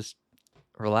 we would just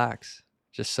relax,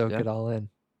 just soak it all in.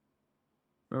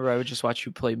 Remember, I would just watch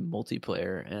you play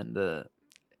multiplayer, and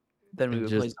then we would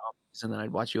play zombies, and then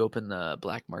I'd watch you open the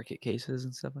black market cases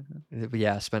and stuff like that.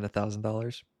 Yeah, spend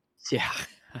 $1,000. Yeah.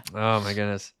 Oh my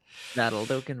goodness. Battle,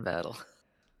 Dokkan Battle.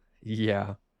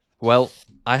 Yeah. Well,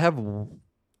 I have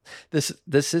this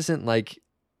isn't like,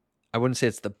 I wouldn't say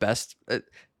it's the best.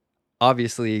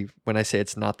 Obviously, when I say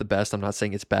it's not the best, I'm not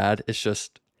saying it's bad. It's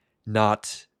just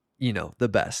not, the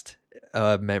best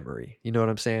memory. You know what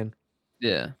I'm saying?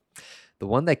 Yeah. The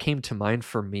one that came to mind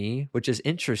for me, which is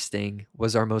interesting,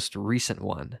 was our most recent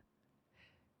one.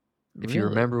 If you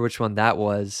remember which one that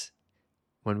was,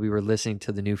 when we were listening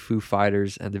to the new Foo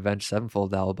Fighters and the Avenged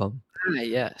Sevenfold album.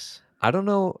 Yes. I don't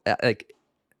know, like,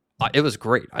 it was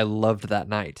great. I loved that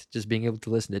night. Just being able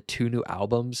to listen to 2 new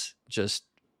albums, just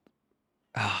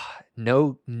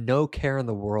no care in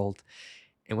the world.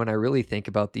 And when I really think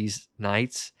about these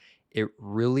nights, it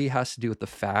really has to do with the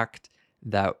fact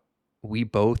that we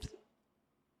both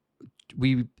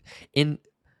we in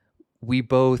we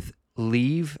both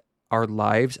leave our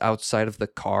lives outside of the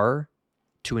car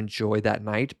to enjoy that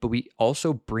night, but we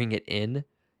also bring it in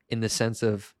the sense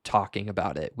of talking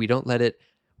about it. We don't let it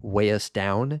weigh us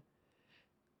down.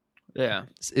 Yeah.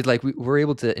 Like we're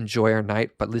able to enjoy our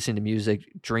night, but listening to music,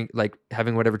 drink, like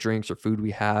having whatever drinks or food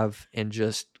we have, and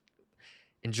just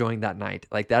enjoying that night.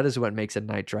 Like that is what makes a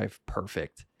night drive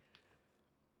perfect.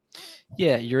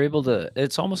 Yeah, you're able to.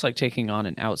 It's almost like taking on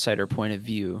an outsider point of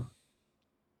view,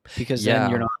 because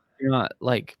then Yeah.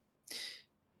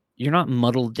 you're not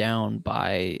muddled down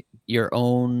by your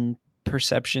own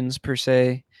perceptions per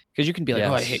se. Because you can be like,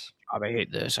 oh, I hate Yes. my job, I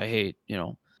hate this, I hate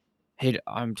hate.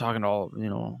 I'm talking to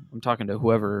I'm talking to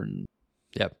whoever, and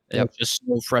Yep. it's just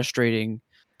so frustrating.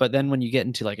 But then when you get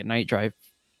into like a night drive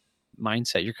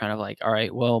mindset, you're kind of like, all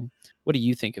right, well, what do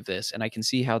you think of this? And I can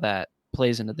see how that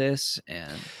plays into this,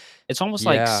 and it's almost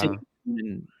like Yeah. sitting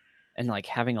and like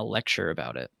having a lecture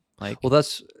about it. Like, Well,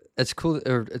 it's cool.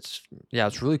 Or it's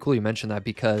really cool you mentioned that,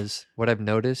 because what I've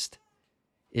noticed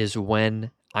is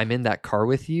when I'm in that car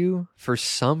with you, for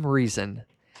some reason,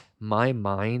 my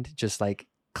mind just like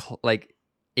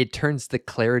it turns the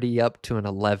clarity up to an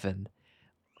 11.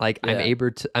 Like yeah,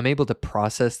 I'm able to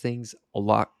process things a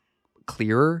lot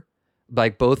clearer,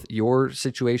 like both your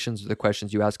situations, the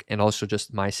questions you ask, and also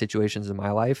just my situations in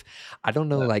my life. I don't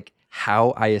know like how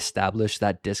I established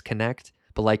that disconnect,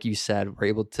 but like you said, we're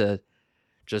able to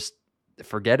just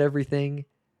forget everything,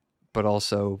 but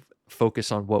also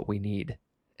focus on what we need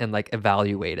and like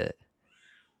evaluate it.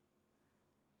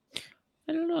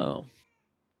 I don't know.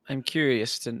 I'm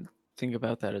curious to think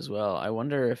about that as well. I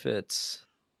wonder if it's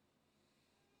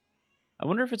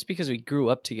because we grew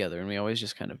up together and we always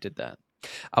just kind of did that.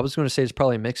 I was going to say it's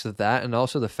probably a mix of that and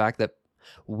also the fact that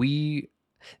we,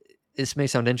 this may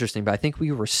sound interesting, but I think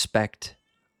we respect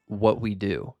what we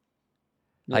do.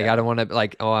 Like, I don't want to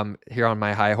like, oh, I'm here on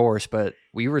my high horse, but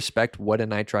we respect what a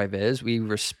night drive is. We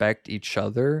respect each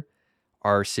other,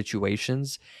 our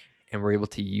situations, and we're able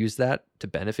to use that to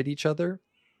benefit each other.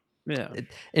 Yeah.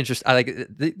 Interesting. I like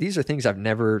these are things I've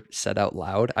never said out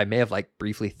loud. I may have like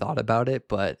briefly thought about it,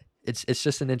 but it's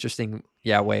just an interesting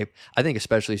way. I think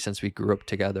especially since we grew up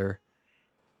together.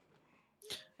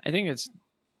 I think it's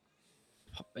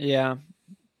yeah.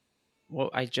 Well,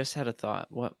 I just had a thought.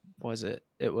 What was it?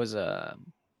 It was a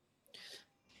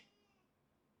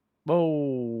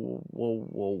whoa.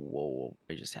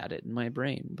 I just had it in my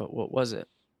brain, but what was it?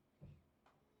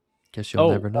 Guess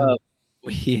you'll never know.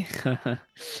 We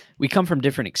we come from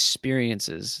different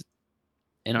experiences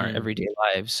in our everyday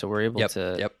lives, so we're able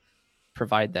to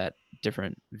provide that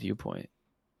different viewpoint.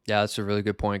 Yeah, that's a really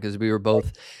good point, because we were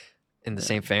both in the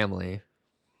same family.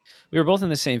 We were both in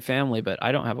the same family, but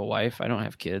I don't have a wife. I don't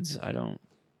have kids. I don't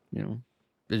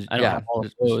have all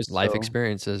of those life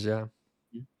experiences. Yeah.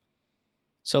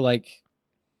 So like,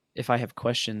 if I have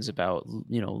questions about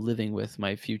living with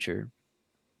my future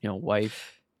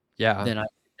wife, then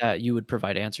you would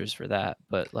provide answers for that.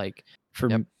 But like for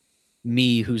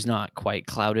me, who's not quite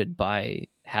clouded by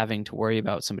having to worry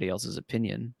about somebody else's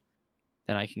opinion,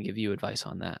 then I can give you advice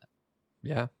on that.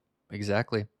 Yeah,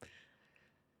 exactly.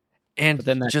 And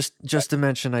then just to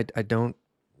mention, I don't,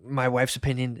 my wife's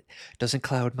opinion doesn't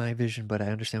cloud my vision, but I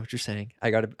understand what you're saying. I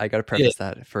gotta preface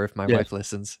that for if my wife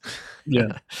listens.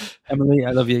 Yeah. Emily,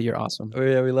 I love you. You're awesome. Oh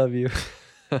yeah, we love you.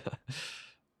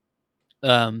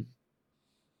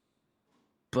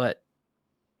 But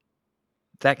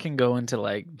that can go into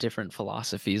like different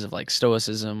philosophies of like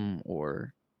stoicism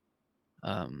or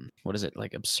what is it,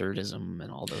 like absurdism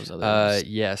and all those others.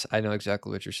 Yes, I know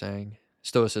exactly what you're saying.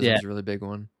 Stoicism is a really big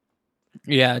one.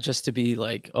 Yeah, just to be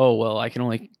like, oh well, I can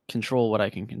only control what I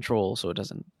can control, so it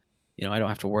doesn't, I don't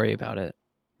have to worry about it.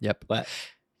 Yep. But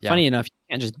funny enough,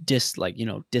 you can't just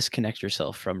disconnect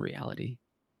yourself from reality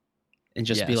and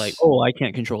just be like, oh, I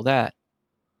can't control that.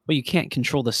 Well, you can't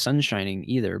control the sun shining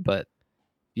either, but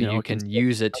you can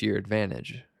use it to your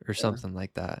advantage or something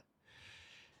like that.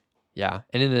 Yeah.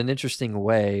 And in an interesting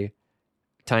way,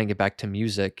 tying it back to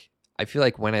music, I feel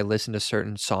like when I listen to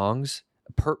certain songs,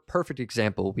 perfect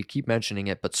example, we keep mentioning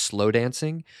it, but Slow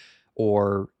Dancing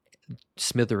or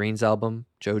Smithereens album,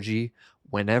 Joji,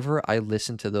 whenever I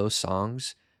listen to those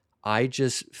songs, I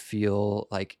just feel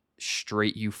like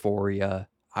straight euphoria.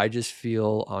 I just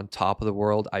feel on top of the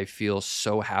world. I feel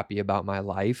so happy about my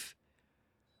life.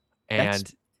 And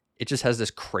it just has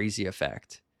this crazy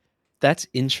effect. That's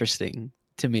interesting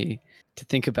to me to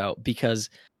think about, because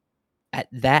at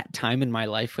that time in my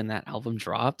life when that album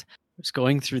dropped, I was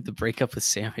going through the breakup with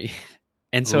Sammy.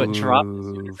 And so it dropped as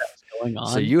soon as that was going on.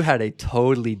 So you had a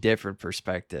totally different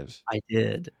perspective. I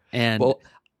did. And well,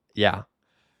 yeah.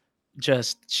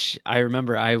 I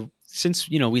remember since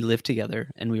we lived together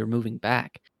and we were moving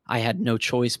back, I had no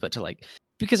choice but to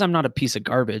because I'm not a piece of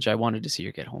garbage. I wanted to see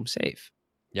her get home safe.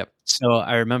 Yep. So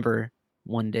I remember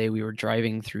one day we were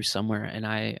driving through somewhere, and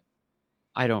I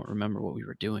don't remember what we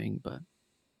were doing, but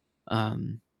I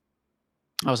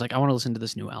was like, I want to listen to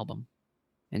this new album,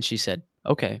 and she said,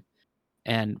 okay,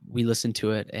 and we listened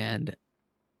to it, and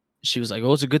she was like,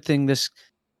 oh, it's a good thing this,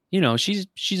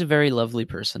 she's a very lovely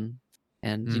person,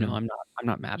 and I'm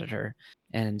not mad at her.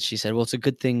 And she said, well, it's a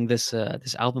good thing this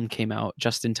album came out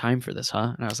just in time for this,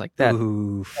 huh? And I was like, that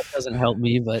doesn't help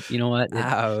me, but you know what?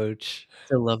 Ouch. I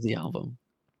still love the album.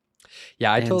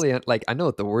 Yeah, I totally I know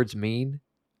what the words mean.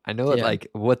 I know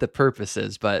what the purpose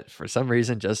is, but for some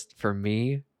reason, just for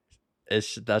me,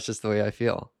 that's just the way I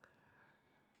feel.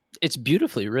 It's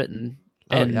beautifully written.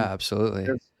 Oh yeah, absolutely.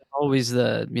 There's always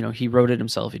he wrote it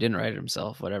himself. He didn't write it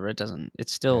himself. Whatever.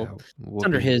 It's still it's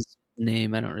under his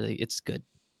name. It's good.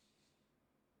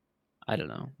 I don't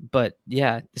know, but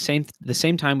yeah, the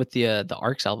same time with the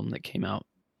Arcs album that came out.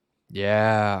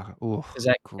 Yeah, ooh,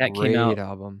 that came out.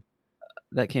 Album.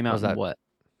 That came out in what?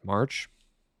 March?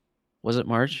 Was it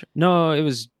March? No, it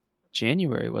was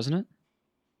January, wasn't it?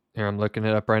 Here, I'm looking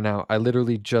it up right now. I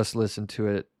literally just listened to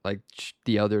it like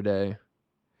the other day.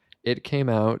 It came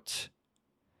out.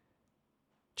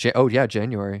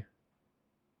 January.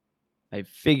 I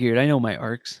figured. I know my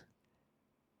Arcs.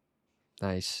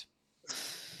 Nice.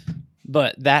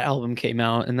 But that album came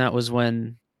out, and that was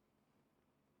when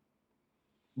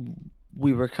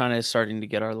we were kind of starting to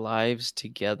get our lives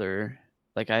together.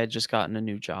 Like, I had just gotten a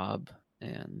new job,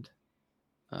 and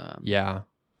yeah,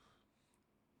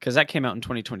 because that came out in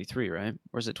 2023, right?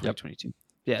 Or is it 2022? Yep.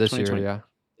 Yeah, this year, yeah.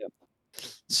 Yep.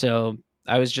 So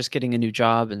I was just getting a new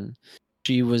job, and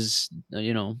she was,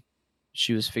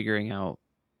 she was figuring out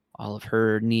all of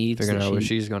her needs. Figuring out what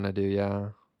she's gonna do, yeah.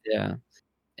 Yeah,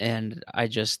 and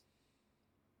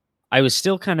I was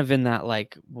still kind of in that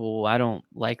well, I don't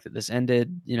like that this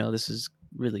ended. This is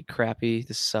really crappy.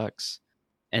 This sucks.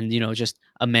 And just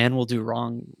a man will do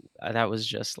wrong. That was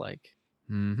just like,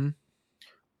 I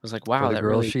was like, wow, for the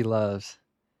girl she loves.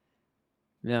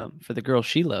 Yeah, for the girl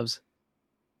she loves.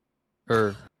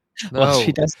 Or no, well,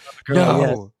 she does love a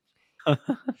girl. No,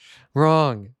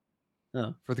 wrong.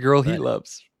 Oh, for the girl he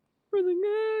loves. For the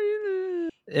girl.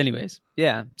 Anyways,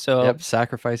 yeah. So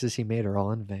sacrifices he made are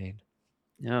all in vain.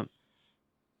 Yeah.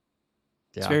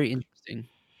 It's very interesting.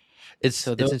 It's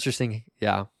interesting,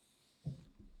 yeah.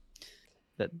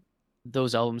 That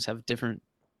those albums have different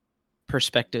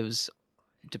perspectives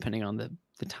depending on the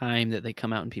time that they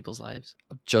come out in people's lives.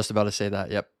 Just about to say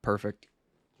that. Yep, perfect.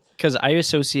 Because I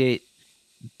associate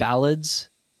ballads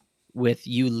with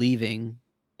you leaving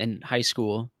in high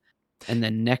school, and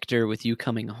then Nectar with you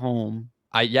coming home.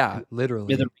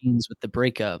 Literally. Smithereens with the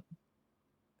breakup,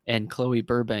 and Chloe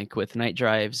Burbank with Night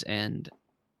Drives, and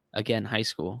again high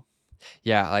school.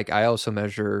 Yeah, I also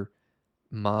measure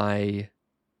I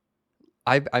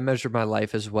measure my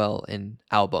life as well in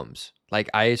albums.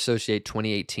 I associate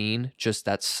 2018, just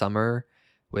that summer,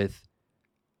 with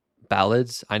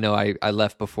ballads. I know I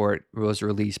left before it was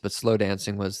released, but Slow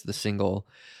Dancing was the single.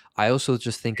 I also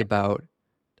just think about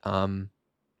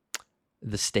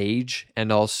The Stage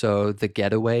and also The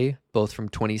Getaway, both from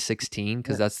 2016,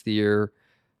 because that's the year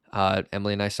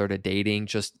Emily and I started dating.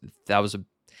 Just that was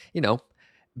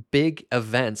big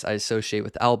events I associate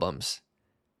with albums.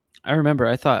 I remember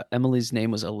I thought Emily's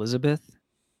name was Elizabeth.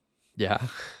 Yeah.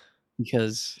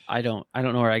 Because I don't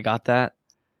know where I got that.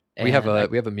 We have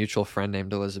a mutual friend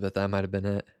named Elizabeth. That might have been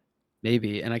it.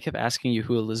 Maybe. And I kept asking you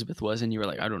who Elizabeth was, and you were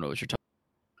like, I don't know what you're talking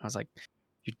about. I was like,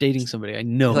 you're dating somebody. I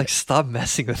know. You're stop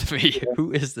messing with me. Yeah.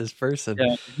 Who is this person?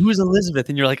 Yeah. Who's Elizabeth?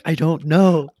 And you're like, I don't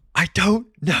know. I don't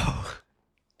know.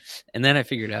 And then I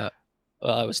figured out,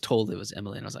 well, I was told it was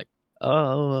Emily, and I was like,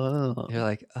 oh. You're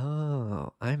like,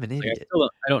 oh, I'm an idiot.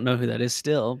 I don't know who that is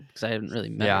still, because I haven't really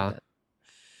met her yet.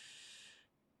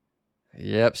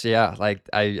 Yep. So yeah,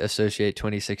 I associate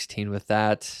 2016 with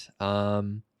that.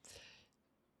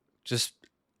 Just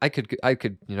I could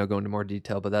go into more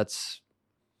detail, but that's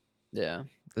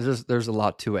there's a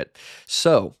lot to it.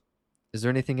 So, is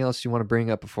there anything else you want to bring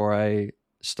up before I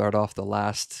start off the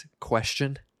last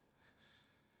question?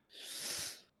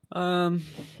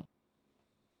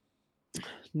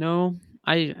 No,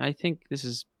 I think this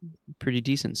is pretty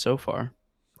decent so far.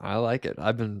 I like it.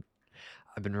 I've been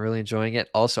really enjoying it.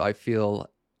 Also, I feel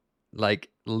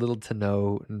little to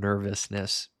no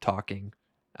nervousness talking.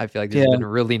 I feel like this has been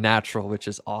really natural, which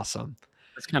is awesome.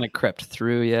 It's kind of crept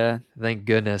through, yeah. Thank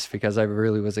goodness, because I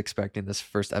really was expecting this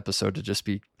first episode to just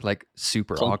be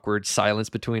super awkward silence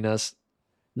between us.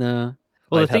 No.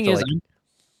 Well, the thing is,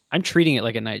 I'm treating it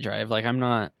like a night drive. Like I'm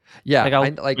not Yeah, like I'll I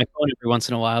look at my phone every once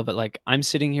in a while, but like I'm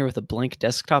sitting here with a blank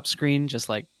desktop screen, just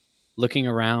like looking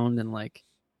around and like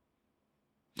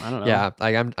I don't know. yeah,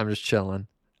 I'm just chilling.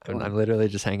 I'm, Chilling. I'm literally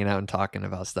just hanging out and talking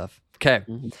about stuff. Okay.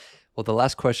 Mhm. Well, the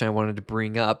last question I wanted to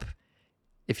bring up,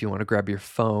 if you want to grab your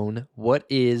phone, what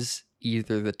is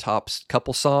either the top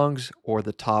couple songs or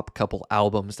the top couple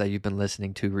albums that you've been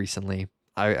listening to recently?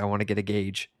 I want to get a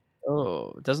gauge.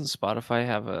 Oh, doesn't Spotify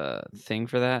have a thing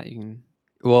for that? You can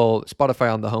Well,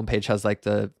 Spotify on the homepage has like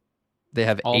they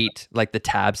have all 8 like the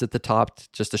tabs at the top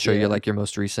just to show you yeah. like your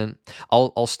most recent.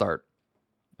 I'll start.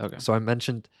 Okay. So I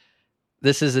mentioned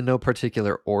this is in no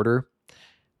particular order,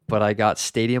 but I got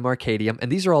Stadium Arcadium,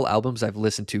 and these are all albums I've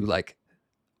listened to like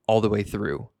all the way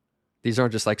through. These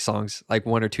aren't just like songs, like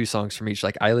 1 or 2 songs from each.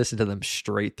 Like I listened to them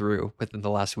straight through within the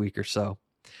last week or so.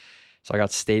 So I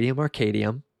got Stadium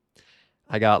Arcadium.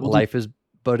 I got We'll do Life is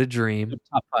But a Dream.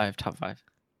 top five. Top five.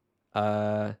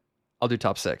 I'll do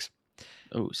top 6.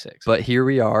 Oh, six. But Here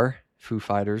We Are, Foo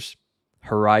Fighters.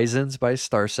 Horizons by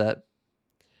Starset.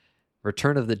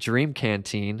 Return of the Dream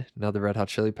Canteen, another Red Hot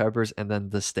Chili Peppers, and then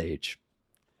The Stage.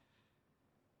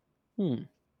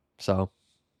 So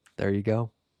there you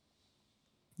go.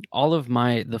 All of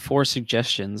the 4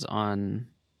 suggestions on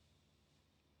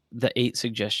the 8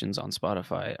 suggestions on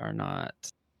Spotify are not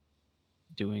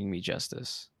doing me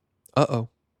justice Uh-oh.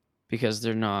 because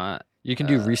they're not You can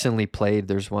do recently played.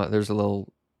 There's a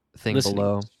little thing listening.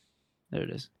 below. There it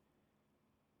is.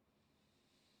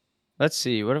 Let's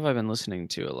see. What have I been listening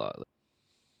to a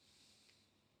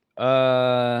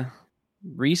lot?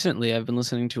 Recently I've been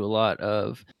listening to a lot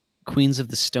of Queens of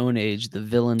the Stone Age, the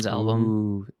Villains album.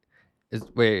 Ooh.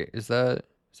 Is that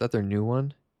their new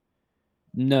one?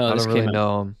 No, I this don't really came out.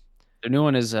 know them. The new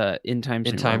one is In Times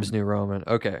In New Times Roman. New Roman.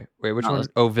 Okay. Wait, which Not one?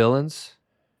 listening. Oh, Villains?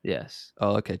 Yes.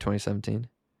 Oh, okay, 2017.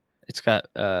 It's got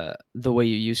The Way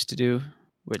You Used to Do,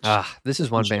 which This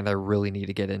is one band I really need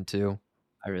to get into.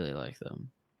 I really like them.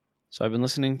 So I've been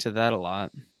listening to that a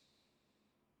lot.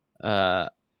 A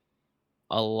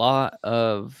lot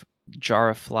of Jar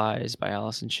of Flies by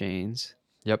Alice in Chains.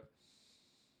 Yep.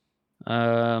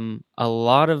 A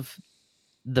lot of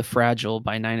The Fragile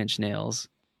by Nine Inch Nails.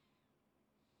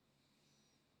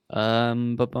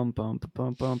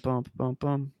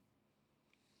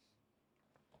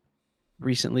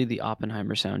 Recently, the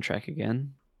Oppenheimer soundtrack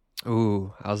again.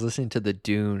 Ooh, I was listening to the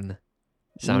Dune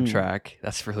soundtrack.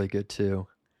 That's really good too.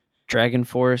 Dragon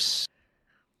Force.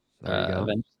 There you go.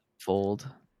 Avenged Sevenfold.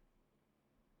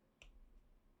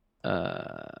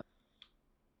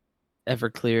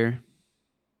 Everclear.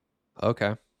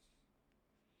 Okay.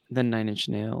 Then Nine Inch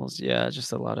Nails. Yeah,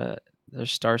 just a lot of their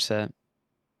Starset.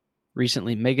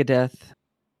 Recently, Megadeth.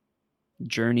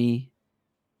 Journey.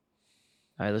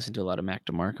 I listened to a lot of Mac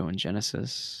DeMarco and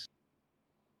Genesis.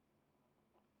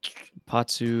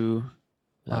 Patsu.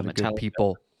 A lot of Metallica. good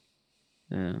people.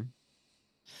 Yeah.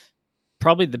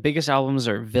 Probably the biggest albums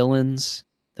are Villains,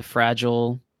 The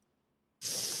Fragile.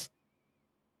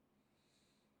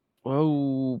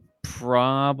 Oh,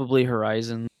 probably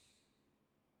Horizon.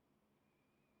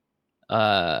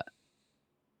 Life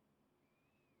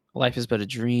is But a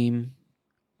Dream.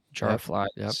 Jar of Flies.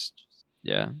 Yep.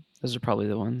 Yeah, those are probably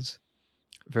the ones.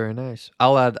 Very nice.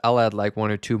 I'll add like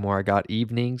 1 or 2 more. I got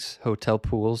Evenings, Hotel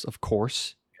Pools, of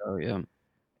course. Oh yeah.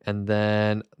 And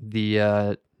then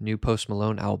the new Post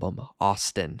Malone album,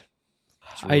 Austin.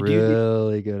 It's a I do.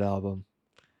 really good album.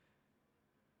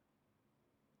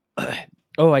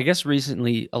 Oh, I guess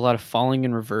recently a lot of Falling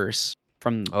in Reverse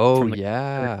from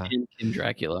yeah. Kim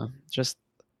Dracula. Just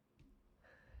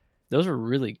those were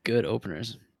really good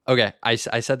openers. Okay, I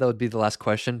said that would be the last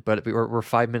question, but we're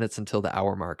 5 minutes until the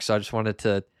hour mark, so I just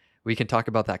wanted we can talk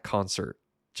about that concert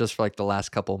just for like the last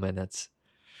couple minutes.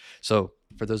 So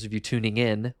for those of you tuning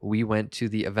in, we went to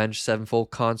the Avenged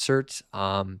Sevenfold concert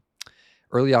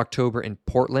early October in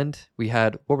Portland. We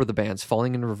had, what were the bands?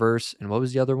 Falling in Reverse, and what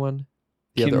was the other one?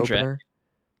 The other opener?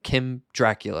 Kim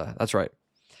Dracula. That's right.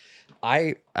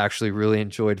 I actually really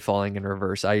enjoyed Falling in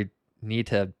Reverse. I need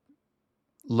to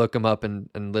look them up and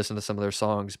listen to some of their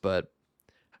songs, but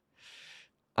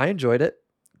I enjoyed it.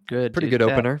 Good. Pretty dude.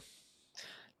 good opener.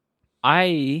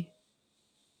 I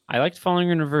liked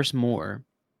Falling in Reverse more.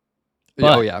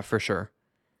 But, oh yeah, for sure.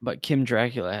 But Kim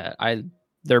Dracula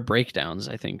their breakdowns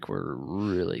I think were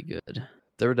really good.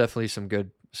 There were definitely some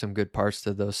good parts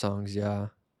to those songs, yeah.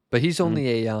 But he's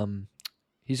only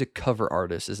he's a cover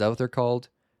artist. Is that what they're called?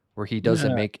 Where he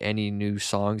doesn't make any new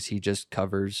songs, he just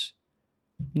covers.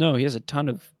 No, he has a ton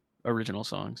of original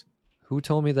songs. Who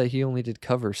told me that he only did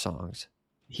cover songs?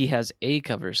 He has a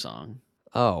cover song.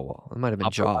 Oh, well, it might have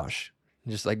been Josh.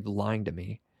 Just like lying to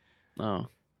me. Oh.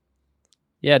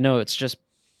 Yeah, no, it's just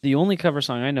the only cover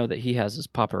song I know that he has is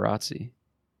Paparazzi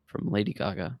from Lady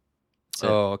Gaga. That's it.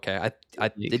 Oh, okay.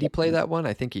 Did he play that one?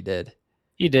 I think he did.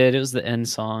 He did. It was the end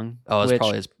song. Oh, it's Which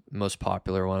probably his most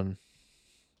popular one.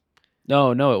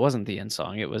 no, it wasn't the end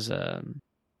song. It was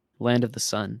Land of the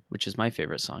Sun, which is my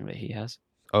favorite song that he has.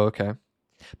 Oh, okay.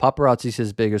 Paparazzi's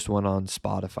his biggest one on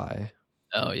Spotify.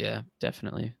 Oh yeah,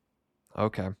 definitely.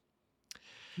 Okay.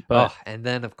 But and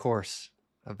then of course,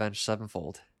 Avenged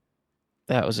Sevenfold.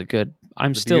 that was a good.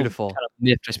 I'm The still beautiful. kind of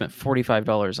miffed. I spent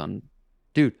 $45 on.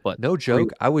 Dude, What? no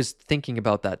joke. I was thinking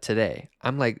about that today.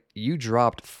 I'm like, you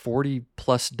dropped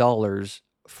 $40+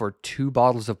 for 2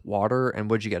 bottles of water, and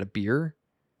what'd you get? A beer?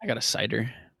 I got a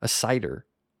cider. A cider.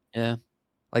 Yeah.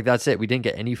 Like that's it. We didn't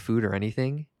get any food or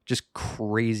anything. Just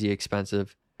crazy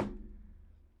expensive.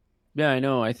 Yeah, I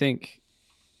know. I think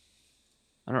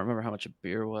I don't remember how much a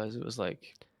beer was. It was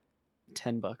like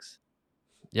 $10.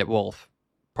 Yeah, well,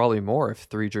 probably more if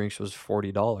 3 drinks was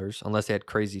 $40, unless they had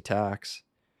crazy tax.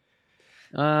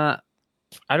 I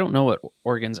don't know what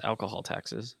Oregon's alcohol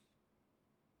tax is.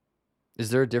 Is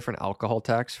there a different alcohol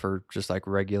tax for just like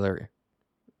regular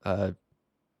tax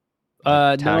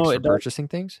No, for purchasing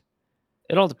things?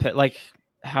 It all depends. Like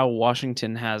how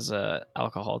Washington has a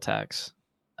alcohol tax,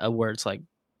 where it's like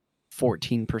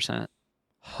 14%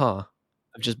 Huh.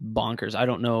 of just bonkers. I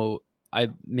don't know.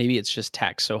 Maybe it's just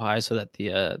taxed so high so that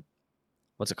the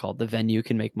what's it called? The venue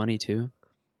can make money too.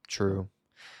 True.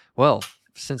 Well,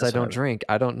 since That's I what don't drink,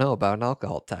 I don't know about an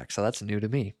alcohol tax, so that's new to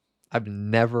me. I've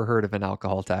never heard of an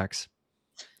alcohol tax.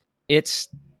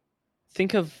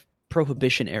 Think of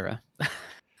Prohibition era.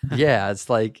 Yeah, it's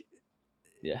like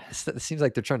Yeah. it seems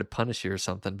like they're trying to punish you or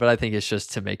something, but I think it's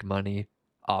just to make money.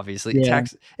 Obviously, Yeah.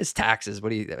 it's taxes.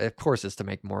 Of course, it's to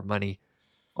make more money.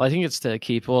 Well, I think it's to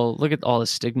keep. Well, look at all the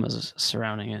stigmas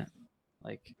surrounding it.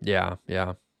 Like, Yeah.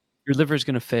 your liver's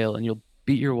gonna fail, and you'll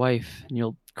beat your wife, and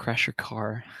you'll crash your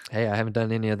car. Hey, I haven't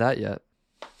done any of that yet.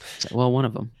 Well, one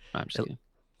of them. I'm just kidding.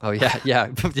 Oh yeah.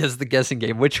 Just the guessing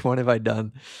game. Which one have I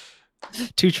done?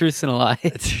 2 truths and a lie.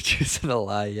 Two truths and a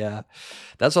lie. Yeah,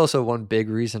 that's also one big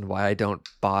reason why I don't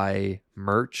buy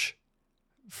merch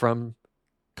from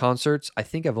concerts. I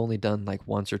think I've only done like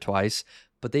once or twice,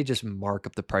 but they just mark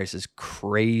up the prices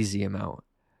crazy amount.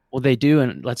 Well, they do,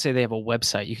 and let's say they have a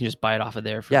website. You can just buy it off of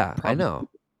there. For Yeah, I know.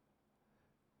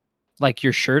 Like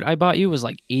your shirt I bought you was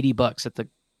like $80 at the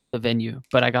venue,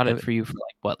 but I got it for you for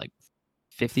like what, like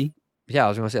 50? Yeah, I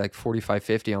was gonna say like 45,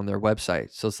 50 on their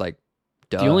website. So it's like,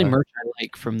 duh. The only merch I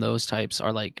like from those types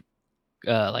are like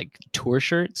tour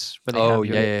shirts where they have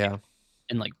your yeah.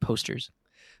 and like posters.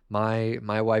 My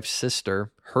wife's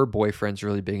sister, her boyfriend's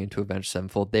really big into Avenged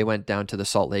Sevenfold. They went down to the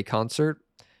Salt Lake concert,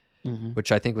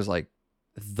 which I think was like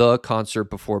the concert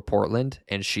before Portland,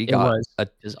 and she got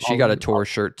a tour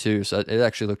shirt too. So it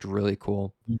actually looked really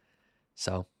cool.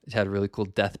 So it had a really cool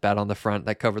death bat on the front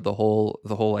that covered the whole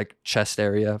like chest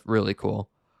area. Really cool.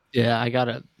 Yeah, I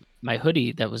got my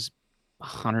hoodie that was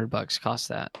 $100 cost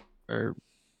that, or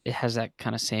it has that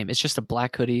kind of same. It's just a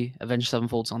black hoodie, Avenged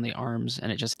Sevenfold's on the arms,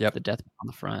 and it just the death on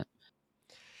the front.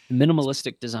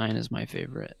 Minimalistic design is my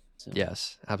favorite. So.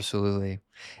 Yes, absolutely.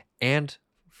 And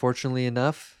fortunately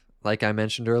enough, like I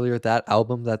mentioned earlier, that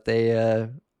album that they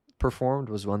performed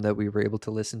was one that we were able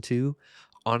to listen to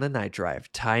on a night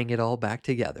drive, tying it all back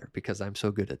together because I'm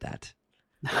so good at that.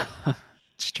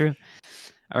 It's true.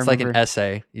 It's like an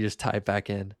essay. You just tie it back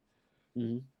in.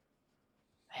 Mm-hmm.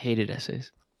 I hated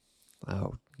essays.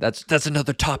 Oh, that's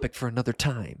another topic for another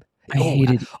time. I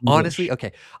hated honestly.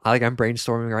 Okay, I'm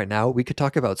brainstorming right now. We could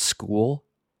talk about school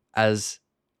as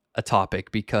a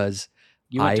topic because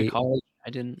you went to college. I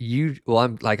didn't.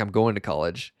 I'm going to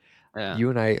college. Yeah.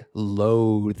 You and I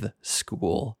loathe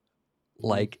school,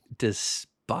 like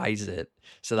despise it.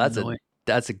 So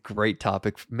that's a great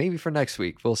topic. Maybe for next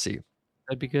week. We'll see.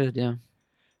 That'd be good. Yeah.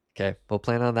 Okay, we'll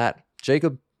plan on that.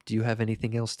 Jacob, do you have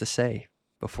anything else to say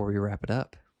before we wrap it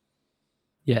up?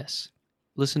 Yes.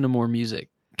 Listen to more music.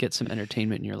 Get some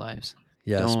entertainment in your lives.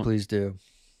 Yes, please do.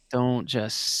 Don't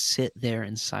just sit there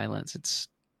in silence.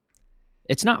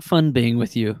 It's not fun being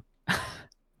with you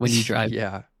when you drive.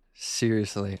 Yeah,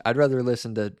 seriously. I'd rather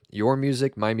listen to your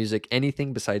music, my music,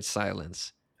 anything besides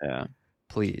silence. Yeah.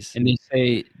 Please. And they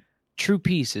say true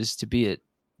peace is to be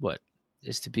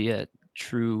at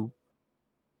true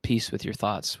peace with your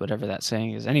thoughts, whatever that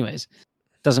saying is. Anyways,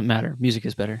 doesn't matter. Music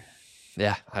is better.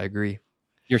 Yeah, I agree.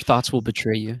 Your thoughts will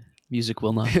betray you. Music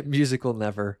will not. Music will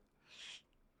never.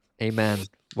 Amen.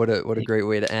 What a great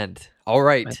way to end. All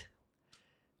right.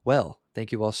 Well,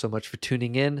 thank you all so much for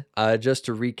tuning in. Just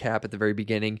to recap at the very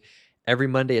beginning, every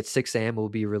Monday at 6 a.m. we'll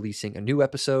be releasing a new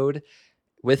episode.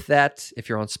 with that, if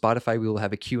you're on Spotify, we will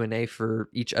have a Q&A for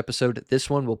each episode. This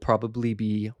one will probably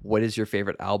be, what is your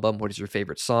favorite album? What is your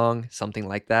favorite song? Something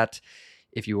like that.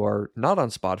 If you are not on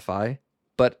Spotify,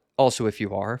 but also if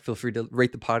you are, feel free to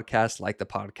rate the podcast, like the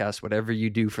podcast, whatever you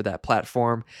do for that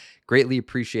platform. Greatly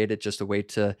appreciate it. Just a way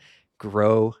to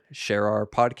grow, share our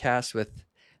podcast with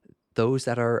those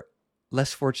that are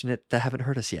less fortunate that haven't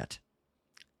heard us yet.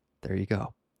 There you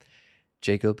go.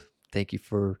 Jacob, thank you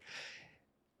for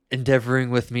endeavoring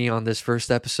with me on this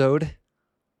first episode.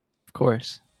 Of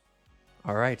course.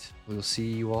 All right. We'll see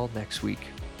you all next week.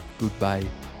 Goodbye.